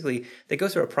 But basically, they go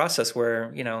through a process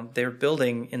where, they're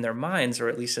building in their minds, or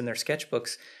at least in their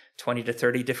sketchbooks, 20 to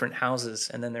 30 different houses,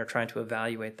 and then they're trying to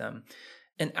evaluate them.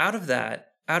 And out of that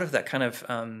kind of,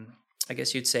 I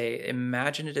guess you'd say,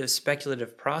 imaginative,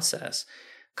 speculative process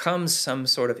comes some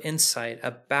sort of insight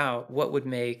about what would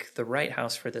make the right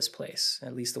house for this place,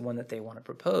 at least the one that they want to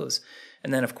propose.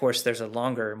 And then, of course, there's a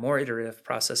longer, more iterative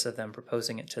process of them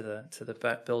proposing it to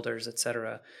the builders, et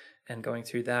cetera, and going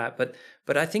through that. But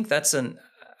I think that's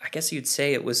I guess you'd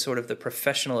say it was sort of the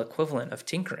professional equivalent of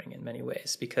tinkering in many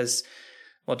ways, because,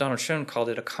 well, Donald Schoen called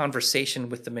it a conversation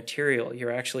with the material.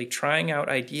 You're actually trying out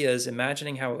ideas,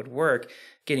 imagining how it would work,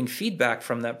 getting feedback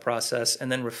from that process,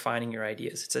 and then refining your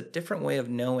ideas. It's a different way of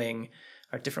knowing,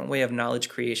 or a different way of knowledge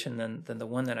creation than the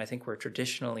one that I think we're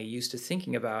traditionally used to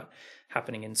thinking about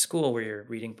happening in school, where you're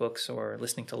reading books or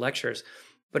listening to lectures.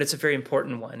 But it's a very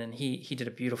important one, and he did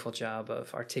a beautiful job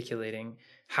of articulating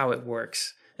how it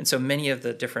works. And so many of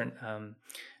the different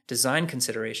design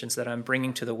considerations that I'm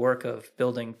bringing to the work of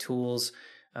building tools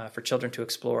for children to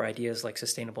explore ideas like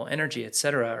sustainable energy, et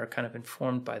cetera, are kind of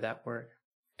informed by that work.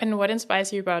 And what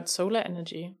inspires you about solar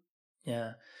energy?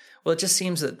 Yeah. Well, it just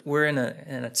seems that we're in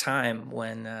a time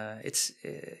when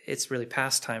it's really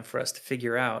past time for us to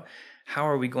figure out how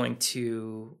are we going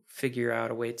to figure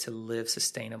out a way to live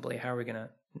sustainably. How are we going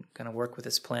to work with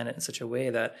this planet in such a way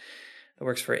that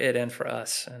works for it and for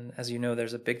us. And as you know,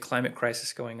 there's a big climate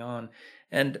crisis going on,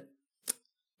 and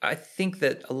I think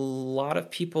that a lot of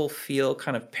people feel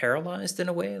kind of paralyzed in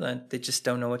a way, that they just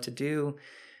don't know what to do,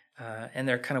 and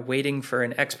they're kind of waiting for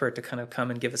an expert to kind of come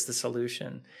and give us the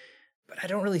solution. But I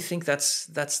don't really think that's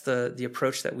the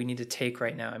approach that we need to take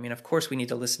right now. I mean, of course, we need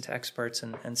to listen to experts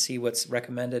and see what's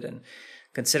recommended and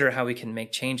consider how we can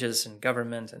make changes in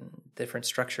government and different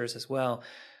structures as well.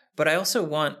 But I also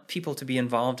want people to be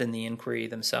involved in the inquiry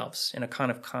themselves in a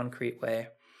kind of concrete way.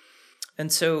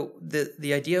 And so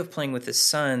the idea of playing with the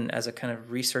sun as a kind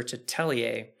of research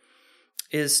atelier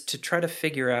is to try to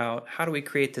figure out how do we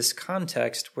create this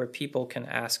context where people can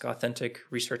ask authentic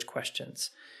research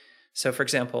questions. So, for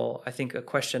example, I think a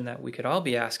question that we could all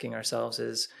be asking ourselves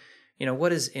is,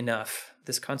 what is enough?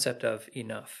 This concept of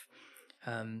enough.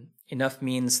 Enough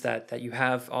means that you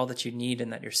have all that you need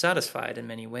and that you're satisfied in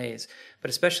many ways. But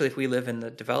especially if we live in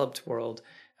the developed world,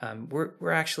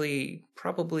 we're actually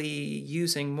probably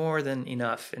using more than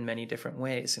enough in many different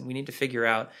ways. And we need to figure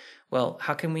out, well,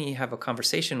 how can we have a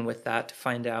conversation with that to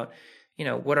find out,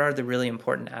 what are the really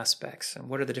important aspects and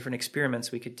what are the different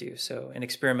experiments we could do? So an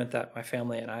experiment that my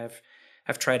family and I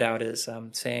have tried out is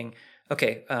saying,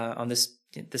 okay, on this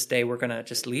day, we're going to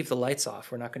just leave the lights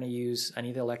off. We're not going to use any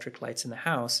of the electric lights in the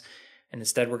house. And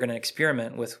instead, we're going to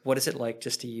experiment with what is it like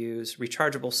just to use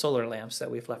rechargeable solar lamps that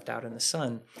we've left out in the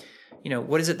sun.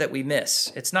 What is it that we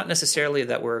miss? It's not necessarily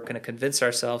that we're going to convince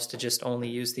ourselves to just only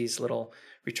use these little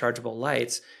rechargeable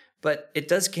lights, but it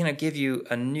does kind of give you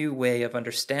a new way of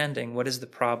understanding what is the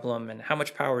problem and how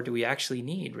much power do we actually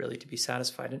need really to be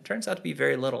satisfied. And it turns out to be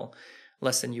very little,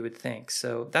 less than you would think.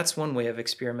 So that's one way of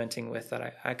experimenting with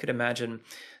that. I could imagine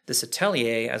this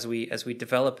atelier, as we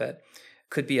develop it,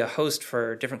 could be a host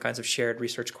for different kinds of shared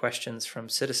research questions from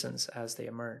citizens as they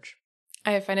emerge.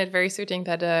 I find it very suiting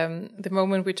that the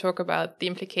moment we talk about the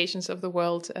implications of the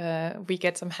world, we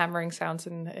get some hammering sounds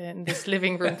in this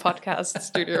living room podcast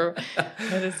studio.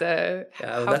 That is,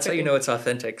 that's how you know it's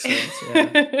authentic. So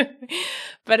yeah.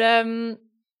 But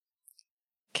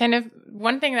kind of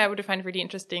one thing that I would find really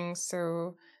interesting.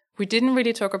 So we didn't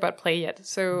really talk about play yet.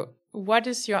 So what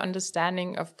is your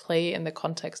understanding of play in the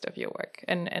context of your work,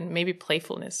 and maybe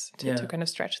playfulness to kind of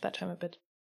stretch that term a bit?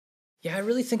 Yeah, I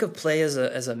really think of play as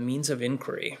a means of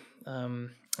inquiry, and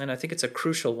I think it's a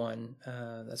crucial one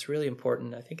that's really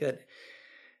important. I think that,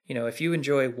 if you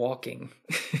enjoy walking,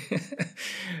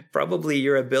 probably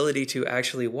your ability to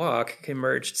actually walk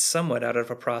emerged somewhat out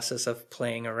of a process of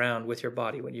playing around with your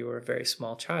body when you were a very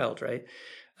small child, right?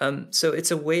 So it's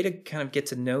a way to kind of get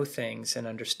to know things and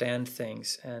understand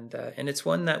things, and it's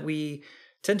one that we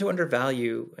tend to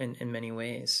undervalue in many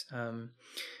ways,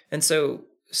 and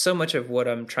so much of what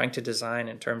I'm trying to design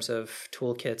in terms of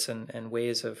toolkits and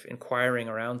ways of inquiring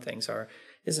around things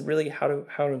is really how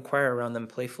to inquire around them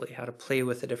playfully, how to play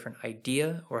with a different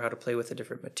idea or how to play with a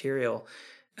different material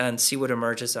and see what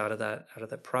emerges out of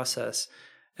that process.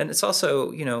 And it's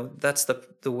also, that's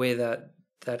the way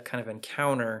that kind of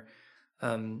encounter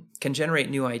can generate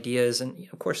new ideas. And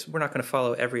of course, we're not going to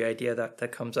follow every idea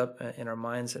that comes up in our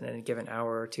minds in any given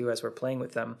hour or two as we're playing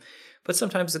with them. But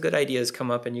sometimes the good ideas come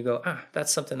up and you go,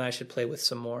 that's something I should play with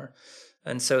some more.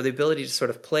 And so the ability to sort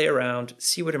of play around,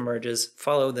 see what emerges,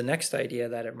 follow the next idea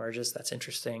that emerges that's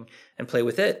interesting, and play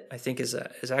with it, I think is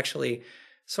actually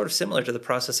sort of similar to the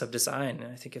process of design.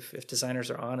 And I think if designers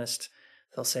are honest,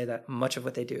 they'll say that much of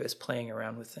what they do is playing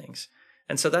around with things.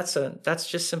 And so that's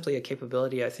just simply a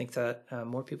capability I think that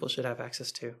more people should have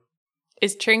access to.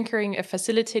 Is tinkering a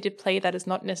facilitated play that is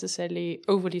not necessarily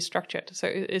overly structured? So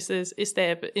is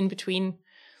there in between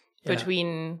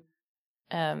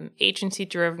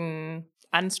agency-driven,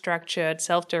 unstructured,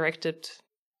 self-directed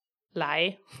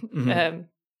lie, and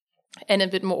a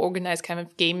bit more organized kind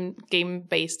of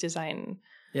game-based design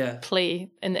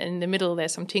play? And in the middle,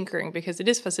 there's some tinkering because it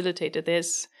is facilitated.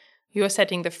 You're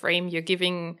setting the frame, you're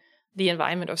giving the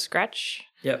environment of Scratch.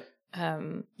 Yep.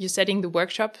 You're setting the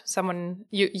workshop.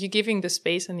 You're giving the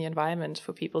space and the environment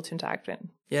for people to interact in.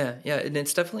 Yeah, and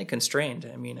it's definitely constrained.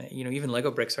 I mean, even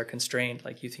Lego bricks are constrained.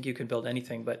 Like you think you can build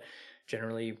anything, but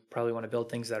generally you probably want to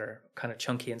build things that are kind of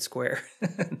chunky and square.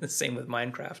 The same with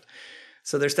Minecraft.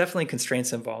 So there's definitely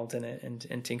constraints involved in it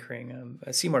and tinkering.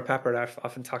 Seymour Papert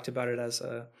often talked about it as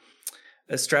a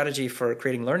strategy for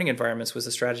creating learning environments was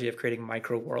a strategy of creating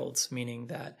micro worlds, meaning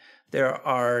that there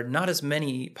are not as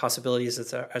many possibilities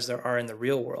as there are in the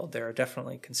real world. There are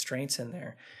definitely constraints in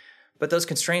there. But those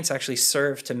constraints actually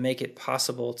serve to make it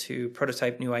possible to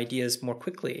prototype new ideas more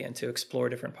quickly and to explore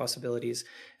different possibilities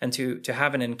and to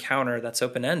have an encounter that's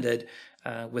open-ended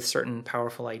with certain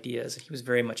powerful ideas. He was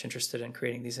very much interested in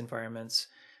creating these environments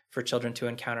for children to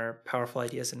encounter powerful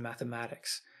ideas in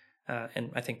mathematics. And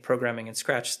I think programming and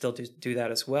Scratch still do that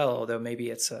as well, although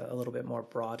maybe it's a little bit more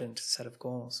broadened set of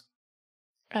goals.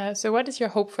 So what is your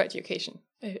hope for education,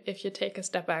 if you take a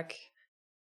step back?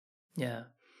 Yeah.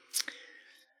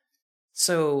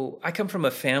 So I come from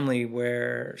a family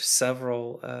where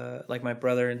several, like my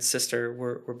brother and sister,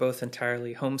 were both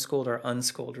entirely homeschooled or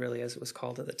unschooled, really, as it was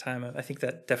called at the time. I think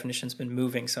that definition's been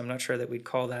moving, so I'm not sure that we'd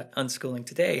call that unschooling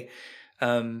today,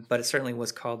 but it certainly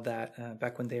was called that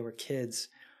back when they were kids.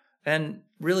 And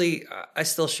really, I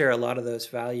still share a lot of those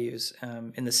values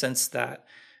in the sense that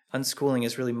unschooling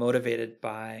is really motivated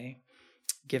by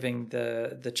giving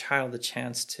the child the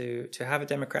chance to have a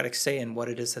democratic say in what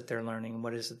it is that they're learning,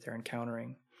 what it is that they're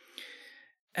encountering.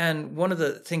 And one of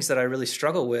the things that I really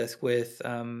struggle with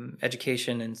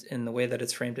education in the way that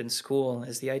it's framed in school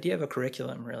is the idea of a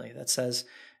curriculum, really, that says,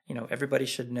 everybody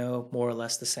should know more or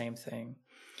less the same thing.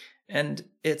 And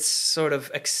it's sort of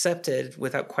accepted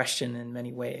without question in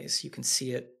many ways. You can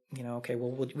see it, okay,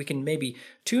 well, we can maybe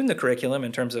tune the curriculum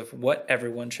in terms of what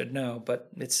everyone should know, but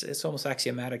it's almost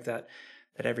axiomatic that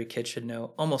every kid should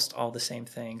know almost all the same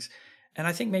things. And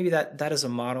I think maybe that is a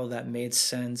model that made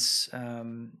sense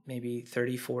maybe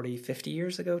 30, 40, 50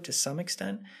 years ago to some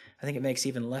extent. I think it makes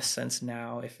even less sense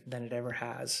now than it ever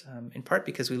has, in part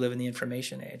because we live in the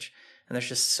information age, and there's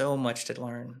just so much to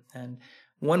learn. And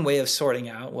one way of sorting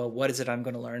out, well, what is it I'm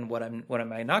going to learn? What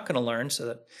am I not going to learn? So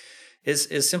that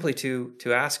is simply to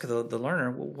ask the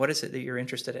learner, well, what is it that you're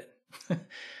interested in?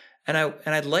 And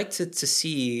I'd like to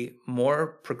see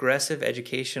more progressive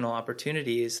educational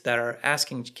opportunities that are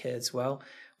asking kids, well,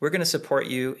 we're going to support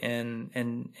you in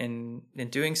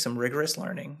doing some rigorous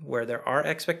learning where there are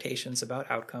expectations about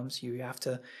outcomes. You have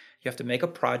to make a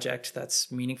project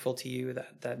that's meaningful to you,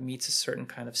 that meets a certain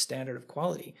kind of standard of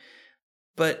quality.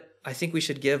 But I think we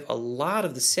should give a lot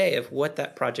of the say of what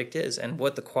that project is and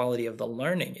what the quality of the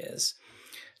learning is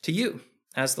to you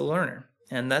as the learner.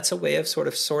 And that's a way of sort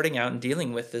of sorting out and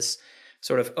dealing with this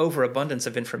sort of overabundance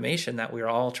of information that we're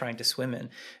all trying to swim in. And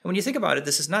when you think about it,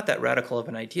 this is not that radical of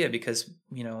an idea because,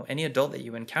 any adult that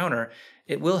you encounter,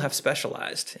 it will have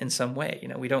specialized in some way.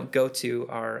 We don't go to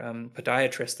our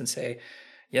podiatrist and say,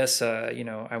 yes,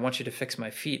 I want you to fix my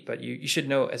feet, but you should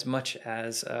know as much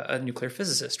as a nuclear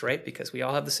physicist, right? Because we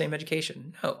all have the same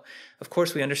education. No, of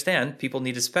course we understand people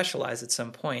need to specialize at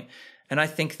some point. And I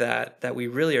think that we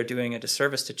really are doing a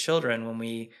disservice to children when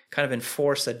we kind of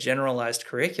enforce a generalized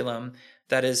curriculum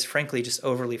that is frankly just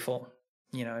overly full.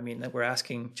 That we're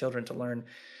asking children to learn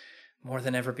more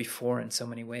than ever before in so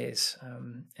many ways,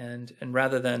 and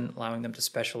rather than allowing them to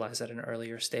specialize at an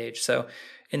earlier stage. So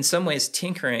in some ways,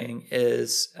 tinkering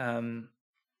is,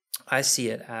 I see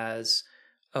it as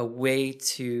a way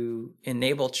to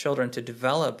enable children to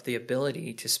develop the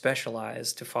ability to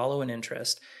specialize, to follow an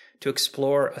interest, to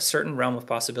explore a certain realm of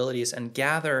possibilities and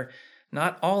gather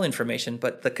not all information,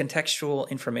 but the contextual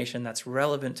information that's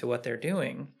relevant to what they're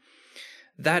doing.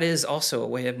 That is also a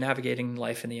way of navigating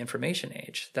life in the information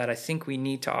age that I think we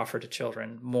need to offer to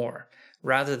children more,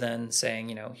 rather than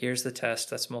saying, here's the test,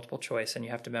 that's multiple choice, and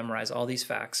you have to memorize all these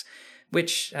facts,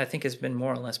 which I think has been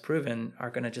more or less proven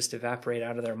are going to just evaporate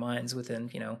out of their minds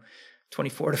within,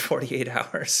 24 to 48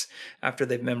 hours after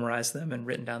they've memorized them and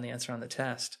written down the answer on the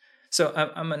test. So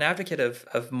I'm an advocate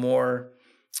of more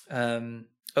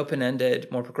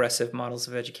open-ended, more progressive models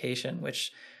of education,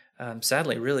 which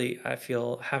sadly, really, I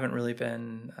feel haven't really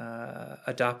been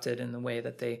adopted in the way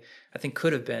that they, I think,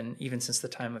 could have been even since the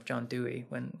time of John Dewey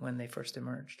when they first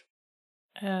emerged.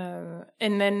 And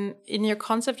then in your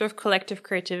concept of collective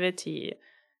creativity,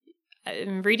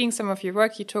 reading some of your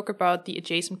work, you talk about the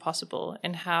adjacent possible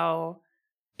and how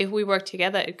if we work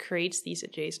together, it creates these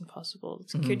adjacent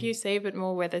possibles. Mm-hmm. Could you say a bit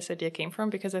more where this idea came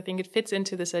from? Because I think it fits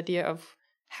into this idea of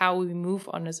how we move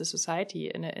on as a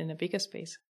society in a bigger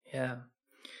space. Yeah.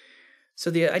 So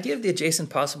the idea of the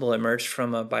adjacent possible emerged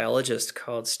from a biologist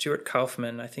called Stuart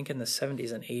Kauffman, I think in the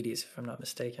 70s and 80s, if I'm not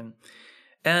mistaken.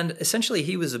 And essentially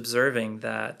he was observing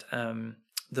that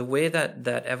the way that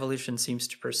evolution seems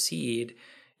to proceed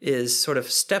is sort of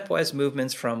stepwise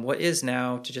movements from what is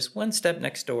now to just one step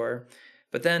next door.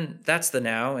 But then that's the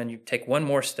now, and you take one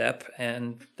more step,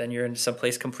 and then you're in some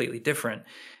place completely different.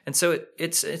 And so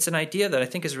it's an idea that I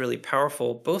think is really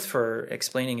powerful, both for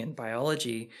explaining in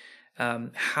biology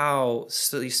how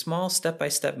these small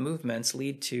step-by-step movements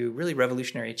lead to really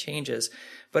revolutionary changes.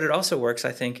 But it also works,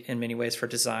 I think, in many ways for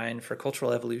design, for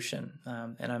cultural evolution.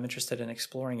 And I'm interested in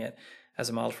exploring it as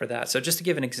a model for that. So just to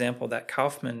give an example that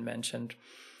Kaufman mentioned,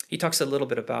 he talks a little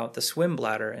bit about the swim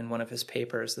bladder in one of his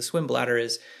papers. The swim bladder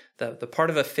is the part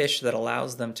of a fish that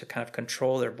allows them to kind of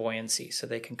control their buoyancy, so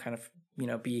they can kind of,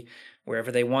 be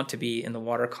wherever they want to be in the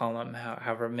water column,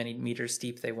 however many meters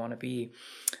deep they want to be.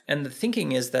 And the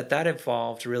thinking is that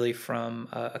evolved really from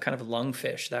a kind of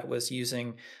lungfish that was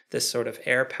using this sort of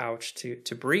air pouch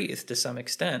to breathe to some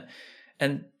extent.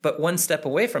 But one step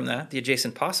away from that, the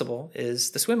adjacent possible,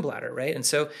 is the swim bladder, right? And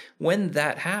so when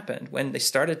that happened, when they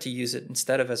started to use it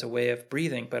instead of as a way of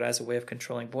breathing, but as a way of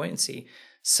controlling buoyancy,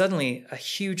 suddenly a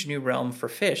huge new realm for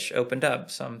fish opened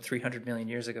up some 300 million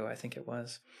years ago, I think it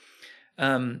was.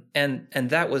 And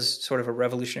that was sort of a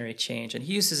revolutionary change. And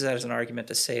he uses that as an argument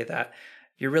to say that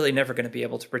you're really never going to be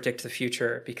able to predict the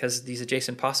future, because these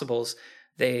adjacent possibles,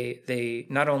 they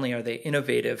not only are they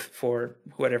innovative for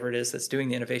whatever it is that's doing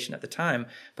the innovation at the time,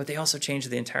 but they also change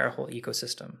the entire whole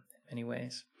ecosystem in many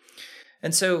ways.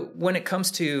 And so when it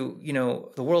comes to,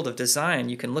 the world of design,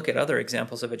 you can look at other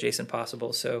examples of adjacent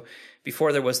possibles. So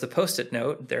before there was the Post-it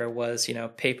note, there was,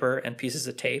 paper and pieces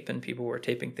of tape, and people were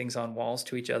taping things on walls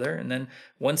to each other. And then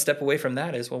one step away from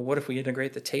that is, well, what if we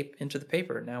integrate the tape into the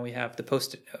paper? Now we have the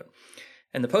Post-it note.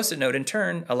 And the Post-it note, in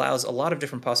turn, allows a lot of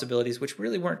different possibilities which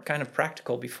really weren't kind of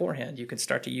practical beforehand. You can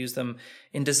start to use them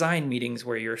in design meetings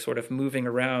where you're sort of moving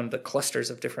around the clusters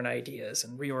of different ideas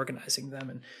and reorganizing them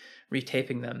and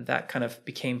retaping them. That kind of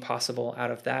became possible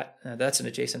out of that. That's an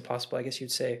adjacent possible, I guess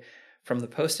you'd say, from the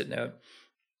Post-it note.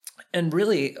 And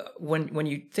really, when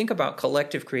you think about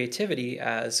collective creativity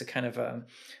as a kind of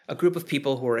a group of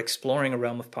people who are exploring a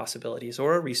realm of possibilities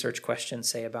or a research question,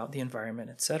 say, about the environment,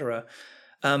 etc.,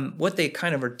 what they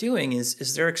kind of are doing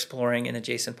is they're exploring an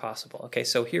adjacent possible. Okay,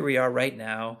 so here we are right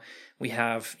now. We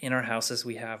have in our houses,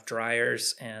 we have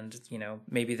dryers, and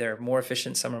maybe they're more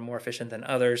efficient. Some are more efficient than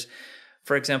others.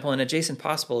 For example, an adjacent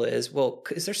possible is, well,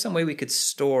 is there some way we could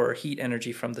store heat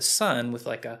energy from the sun with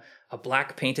like a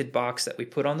black painted box that we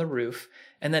put on the roof,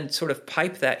 and then sort of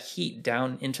pipe that heat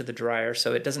down into the dryer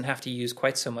so it doesn't have to use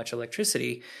quite so much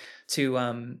electricity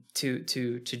to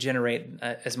generate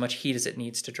as much heat as it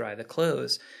needs to dry the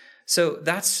clothes. So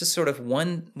that's just sort of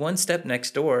one step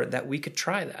next door that we could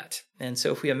try that. And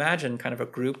so if we imagine kind of a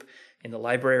group in the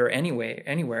library or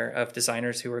anywhere of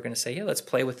designers who are going to say, yeah, let's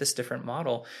play with this different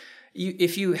model.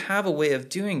 If you have a way of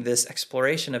doing this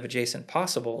exploration of adjacent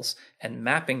possibles and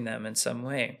mapping them in some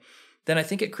way, then I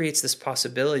think it creates this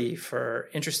possibility for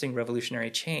interesting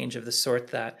revolutionary change of the sort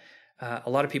that a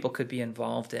lot of people could be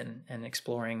involved in and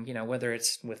exploring, whether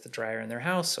it's with the dryer in their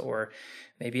house, or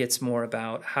maybe it's more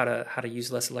about how to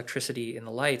use less electricity in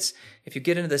the lights. If you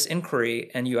get into this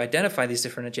inquiry and you identify these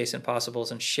different adjacent possibles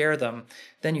and share them,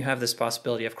 then you have this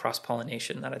possibility of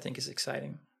cross-pollination that I think is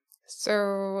exciting.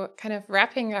 So kind of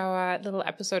wrapping our little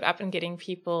episode up and getting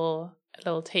people a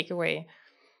little takeaway,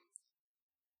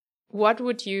 what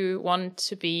would you want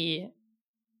to be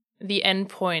the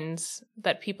endpoints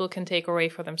that people can take away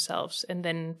for themselves and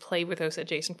then play with those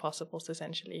adjacent possibles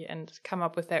essentially and come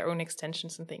up with their own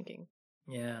extensions and thinking?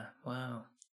 Yeah, wow.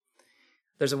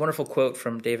 There's a wonderful quote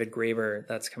from David Graeber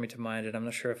that's coming to mind, and I'm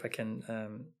not sure if I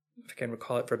can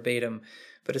recall it verbatim,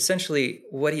 but essentially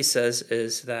what he says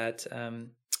is that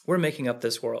we're making up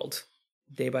this world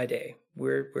day by day.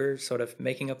 We're sort of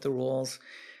making up the rules.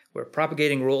 We're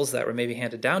propagating rules that were maybe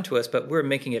handed down to us, but we're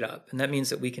making it up, and that means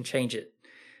that we can change it.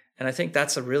 And I think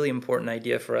that's a really important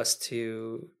idea for us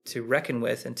to reckon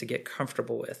with and to get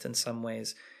comfortable with in some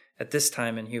ways at this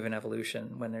time in human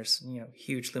evolution, when there's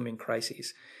huge looming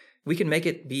crises. We can make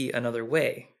it be another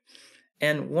way.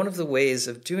 And one of the ways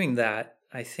of doing that,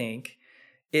 I think,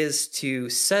 is to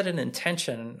set an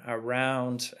intention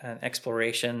around an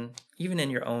exploration, even in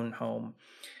your own home.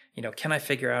 Can I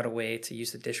figure out a way to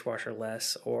use the dishwasher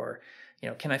less? Or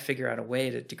can I figure out a way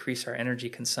to decrease our energy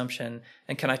consumption?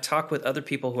 And can I talk with other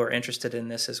people who are interested in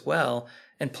this as well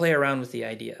and play around with the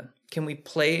idea? Can we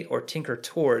play or tinker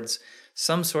towards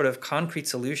some sort of concrete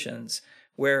solutions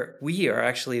where we are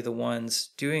actually the ones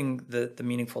doing the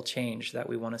meaningful change that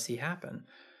we want to see happen?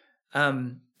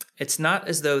 It's not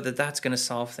as though that's going to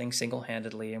solve things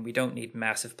single-handedly and we don't need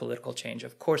massive political change.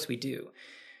 Of course we do.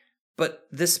 But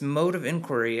this mode of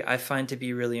inquiry I find to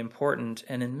be really important.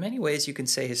 And in many ways, you can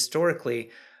say historically,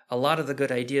 a lot of the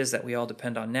good ideas that we all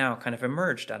depend on now kind of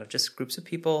emerged out of just groups of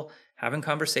people having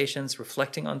conversations,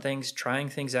 reflecting on things, trying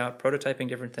things out, prototyping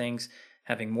different things,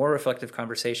 having more reflective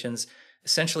conversations,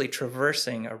 essentially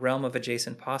traversing a realm of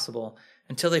adjacent possible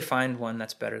until they find one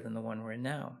that's better than the one we're in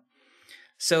now.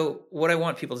 So what I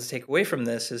want people to take away from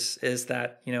this is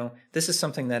that, this is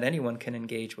something that anyone can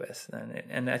engage with.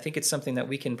 And I think it's something that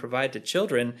we can provide to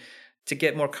children to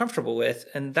get more comfortable with,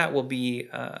 and that will be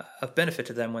of benefit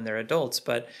to them when they're adults.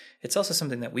 But it's also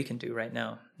something that we can do right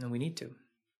now, and we need to.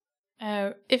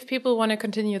 If people want to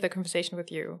continue the conversation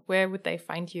with you, where would they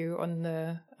find you on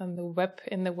the web,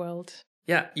 in the world?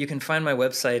 Yeah, you can find my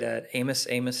website at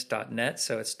amosamos.net.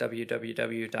 So it's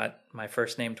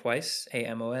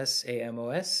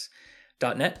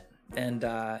www.myfirstname.net. And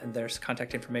there's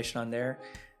contact information on there.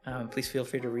 Please feel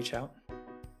free to reach out.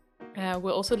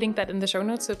 We'll also link that in the show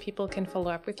notes so people can follow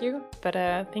up with you. But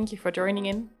thank you for joining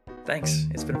in. Thanks.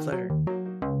 It's been a pleasure.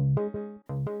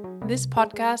 This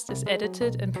podcast is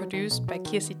edited and produced by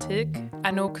Kirsi Tilk,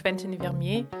 Arnaud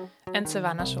Quentin-Vermier, and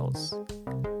Savannah Scholz.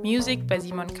 Music by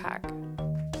Simon Karg.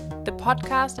 The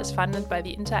podcast is funded by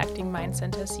the Interacting Mind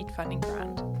Center seed funding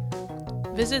grant.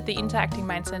 Visit the Interacting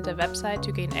Mind Center website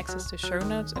to gain access to show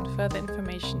notes and further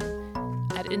information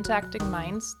at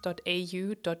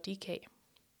interactingminds.au.dk.